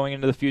little bit going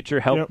into the future,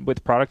 help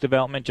with product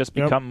development, just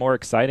become more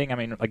exciting. I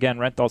mean, again,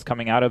 Renthal's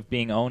coming out of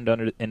being owned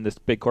in this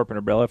big corporate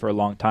umbrella for a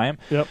long time.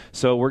 Yep.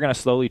 So we're going to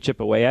slowly chip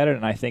away at it,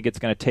 and I think it's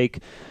going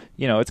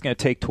to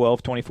take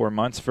 12, 24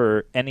 months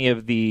for any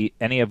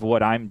of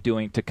what I'm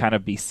doing to kind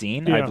of be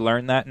seen. Yeah. I've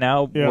learned that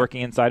now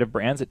working inside of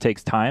brands. It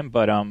takes time,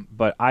 but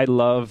I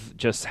love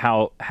just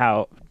how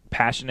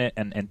passionate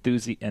and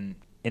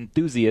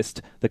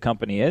enthusiast the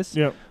company is.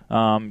 Yep.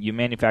 You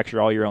manufacture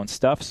all your own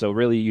stuff, so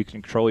really you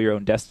control your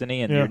own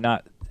destiny, and you're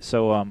not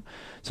so I'm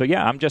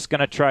just going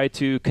to try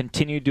to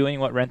continue doing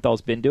what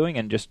Renthal's been doing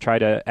and just try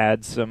to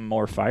add some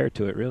more fire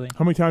to it, really.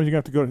 How many times you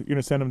have to go? You're going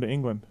to send them to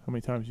England. How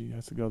many times you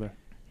have to go there?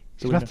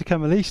 You have to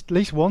come at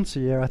least once a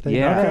year, I think.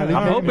 Yeah,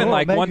 I'm hoping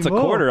once a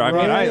quarter. I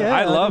mean,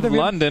 I love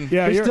London.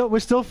 Yeah, we're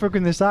still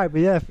figuring this out,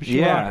 but for sure.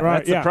 Yeah,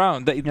 that's the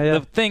problem.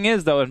 The thing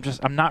is, though,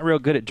 I'm not real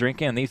good at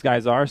drinking, and these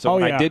guys are. So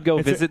when I did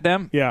go visit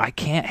them, I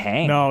can't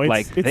hang. No,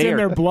 it's in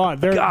their blood.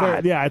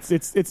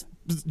 It's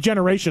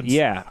generations.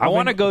 Yeah, I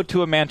want to go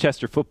to a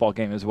Manchester football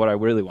game is what I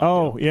really want.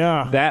 Oh,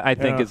 yeah. That I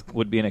think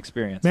would be an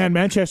experience. Man,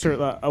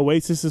 Manchester,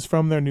 Oasis is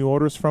from there, New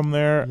Order's from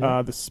there.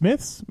 Yeah. The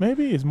Smiths,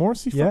 maybe? Is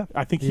Morrissey from? Yeah.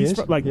 I think he's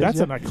from, that's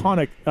an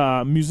iconic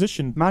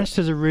musician.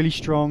 Manchester's a really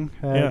strong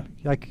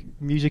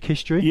music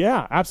history.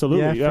 Yeah,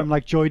 absolutely. Yeah,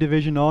 from Joy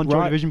Division on.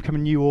 Joy Division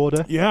becoming New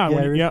Order. Yeah,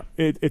 you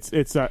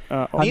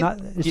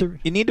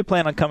need to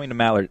plan on coming to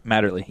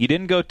Matterley. You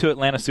didn't go to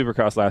Atlanta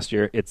Supercross last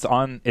year. It's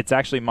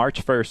actually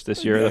March 1st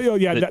this year.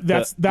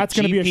 That's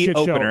going to be a shit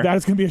opener. Show. That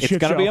is going to be a shit show.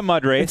 It's going to be a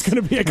mud race. It's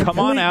going to be a complete Come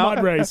on out,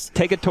 mud race.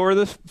 Take a tour of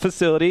the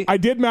facility. I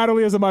did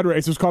Matterley as a mud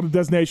race. It was called the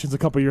Destination a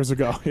couple years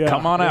ago. Yeah.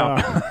 Come on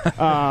out.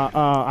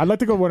 I'd like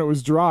to go when it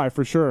was dry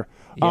for sure.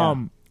 Yeah.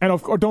 And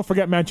of course, don't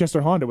forget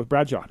Manchester Honda with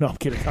Bradshaw. No, I'm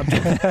kidding.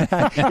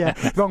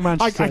 Wrong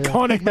Manchester.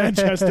 Iconic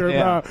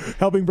Manchester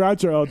helping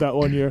Bradshaw out that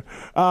one year.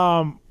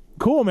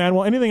 Cool, man.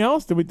 Well, anything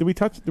else? Do we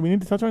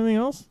need to touch on anything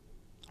else?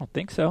 I don't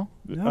think so.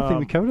 No, I think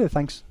we covered it.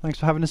 Thanks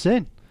for having us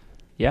in.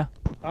 Yeah.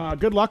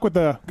 Good luck with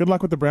the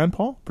brand,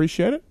 Paul.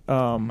 Appreciate it.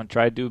 I'm gonna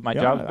try to do my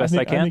job as best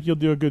I can. I think you'll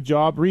do a good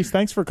job. Rees,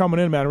 thanks for coming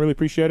in, man. I really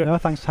appreciate it. No,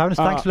 thanks for having us.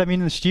 Thanks for letting me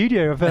in the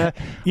studio. I've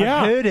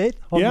heard it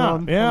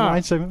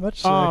online so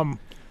much. So.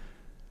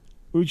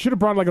 We should have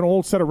brought like an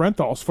old set of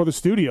Renthals for the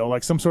studio,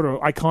 like some sort of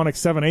iconic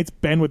 7/8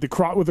 bend with the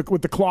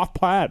cloth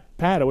pad.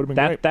 It would have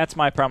been great. That's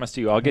my promise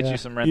to you. I'll get you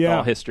some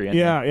Renthal history.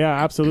 Yeah,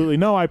 absolutely.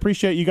 No, I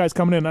appreciate you guys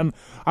coming in. And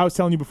I was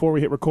telling you before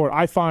we hit record,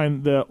 I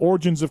find the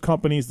origins of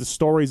companies, the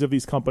stories of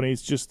these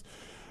companies, just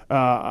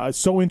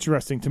so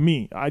interesting to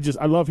me. I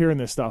love hearing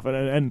this stuff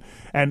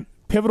and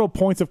pivotal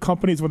points of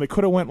companies when they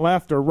could have went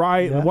left or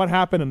right, and what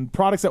happened, and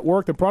products that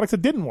worked and products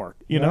that didn't work.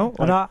 You know,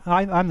 and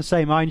I'm the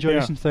same. I enjoy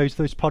listening to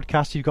those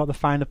podcasts. You've got the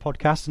Founder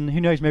podcast, and who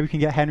knows, maybe we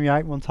can get Henry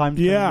out one time.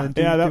 To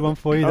do one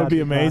for you. That would be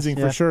amazing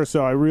for sure.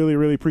 So I really,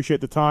 really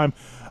appreciate the time.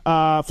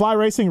 Fly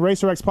Racing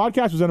Racer X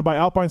podcast presented by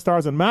Alpine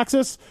Stars and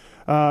Maxxis.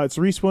 It's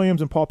Rees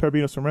Williams and Paul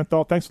Perebjinos from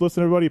Renthal. Thanks for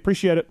listening, everybody.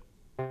 Appreciate it.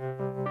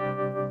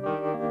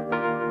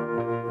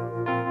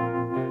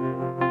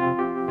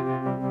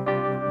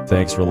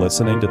 Thanks for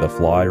listening to the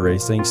Fly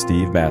Racing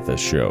Steve Mathis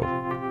Show.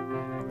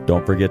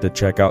 Don't forget to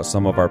check out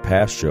some of our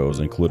past shows,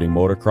 including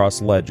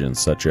motocross legends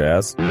such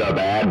as The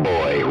Bad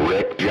Boy,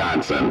 Rick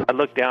Johnson. I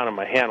looked down and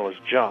my hand was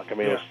junk. I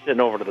mean, it was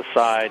sitting over to the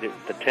side.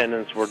 The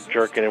tendons were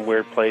jerking in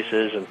weird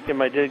places. And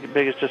my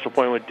biggest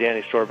disappointment with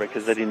Danny Storbeck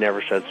is that he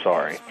never said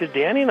sorry. Because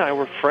Danny and I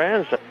were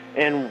friends,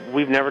 and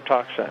we've never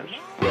talked since.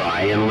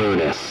 Brian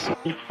Lunas.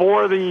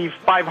 Before the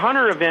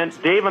 500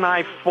 event, Dave and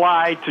I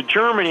fly to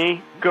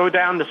Germany, go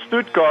down to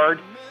Stuttgart.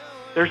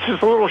 There's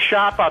this little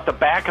shop out the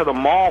back of the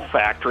mall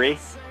factory.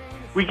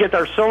 We get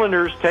our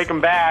cylinders, take them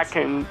back,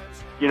 and,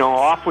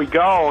 off we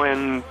go.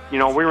 And, we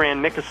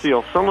ran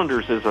Nicosil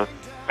cylinders as a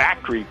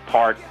factory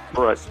part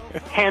for a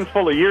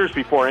handful of years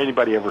before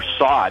anybody ever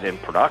saw it in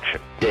production.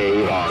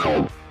 Dave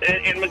Arnold.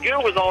 And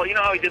McGill was all,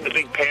 how he did the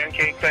big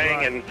pancake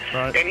thing,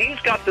 and he's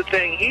got the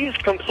thing, he's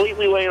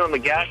completely laying on the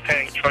gas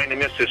tank trying to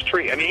miss his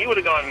tree. I mean, he would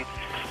have gone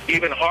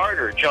even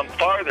harder, jumped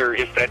farther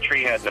if that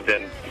tree hadn't have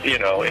been,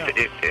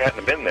 if it hadn't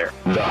have been there.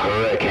 The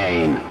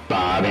Hurricane,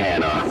 Bob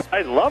Hanna.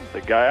 I love the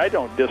guy. I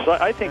don't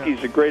dislike. I think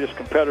he's the greatest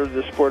competitor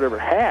this sport ever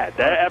had.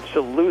 That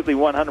absolutely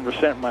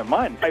 100% in my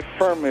mind. I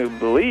firmly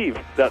believe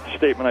that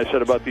statement I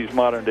said about these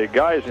modern-day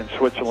guys in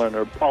Switzerland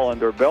or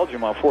Holland or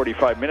Belgium on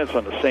 45 minutes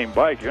on the same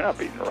bike. You're not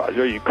beating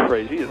Roger. Are you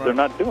crazy? They're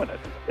not doing it.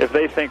 If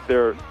they think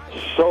they're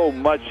so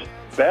much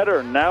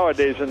better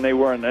nowadays than they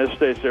were in those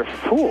days, they're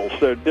fools.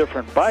 They're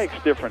different bikes,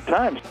 different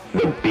times.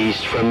 The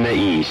Beast from the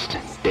East,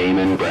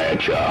 Damon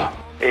Bradshaw.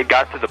 It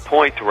got to the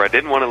point to where I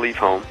didn't want to leave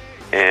home,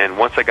 and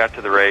once I got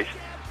to the race,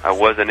 I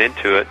wasn't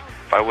into it.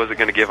 If I wasn't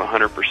going to give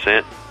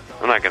 100%,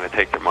 I'm not going to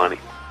take their money.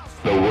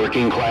 The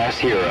working class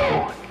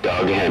hero,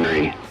 Doug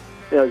Henry.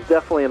 It was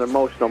definitely an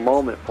emotional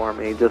moment for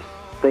me, just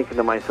thinking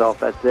to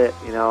myself, that's it,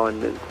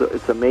 and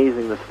it's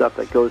amazing the stuff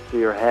that goes through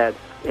your head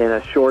in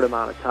a short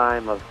amount of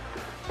time of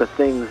the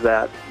things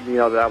that,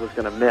 that I was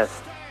going to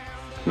miss.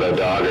 The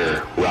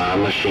Dogger,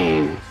 Ron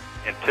Lachine.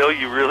 Until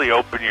you really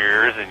open your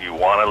ears and you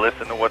want to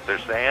listen to what they're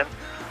saying,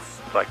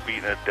 it's like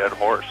beating a dead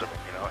horse.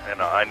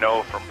 And I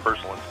know from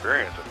personal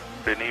experience,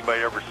 did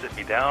anybody ever sit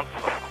me down?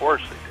 Of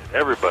course they did.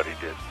 Everybody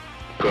did.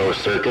 Pro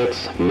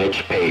Circuits,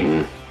 Mitch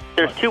Payton.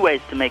 There's two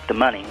ways to make the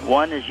money.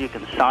 One is you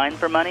can sign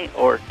for money,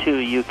 or two,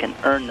 you can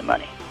earn the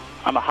money.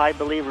 I'm a high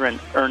believer in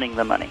earning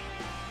the money.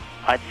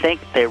 I think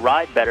they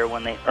ride better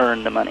when they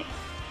earn the money.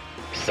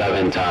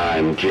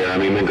 7-time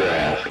Jeremy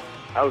McGrath.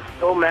 I was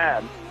so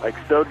mad,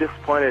 so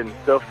disappointed and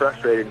so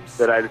frustrated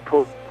that I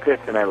pulled pick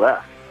and I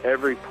left.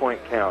 Every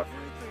point counts.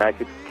 I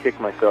could kick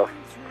myself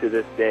to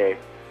this day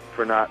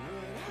for not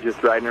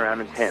just riding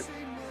around in tents.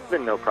 It's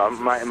been no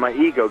problem. My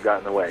ego got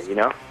in the way,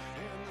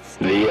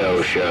 The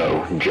O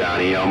Show,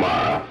 Johnny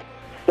O'Mara.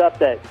 Stuff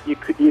that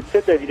you'd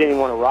sit there if you didn't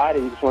want to ride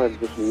it, you just wanted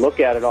to just look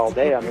at it all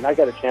day. I mean, I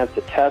got a chance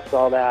to test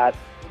all that.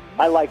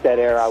 I like that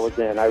era I was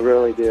in. I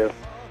really do.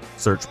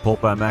 Search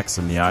Pulp MX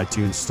in the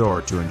iTunes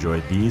store to enjoy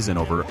these and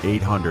over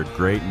 800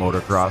 great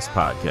motocross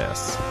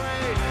podcasts.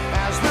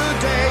 As the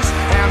days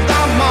and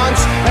the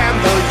months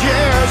and the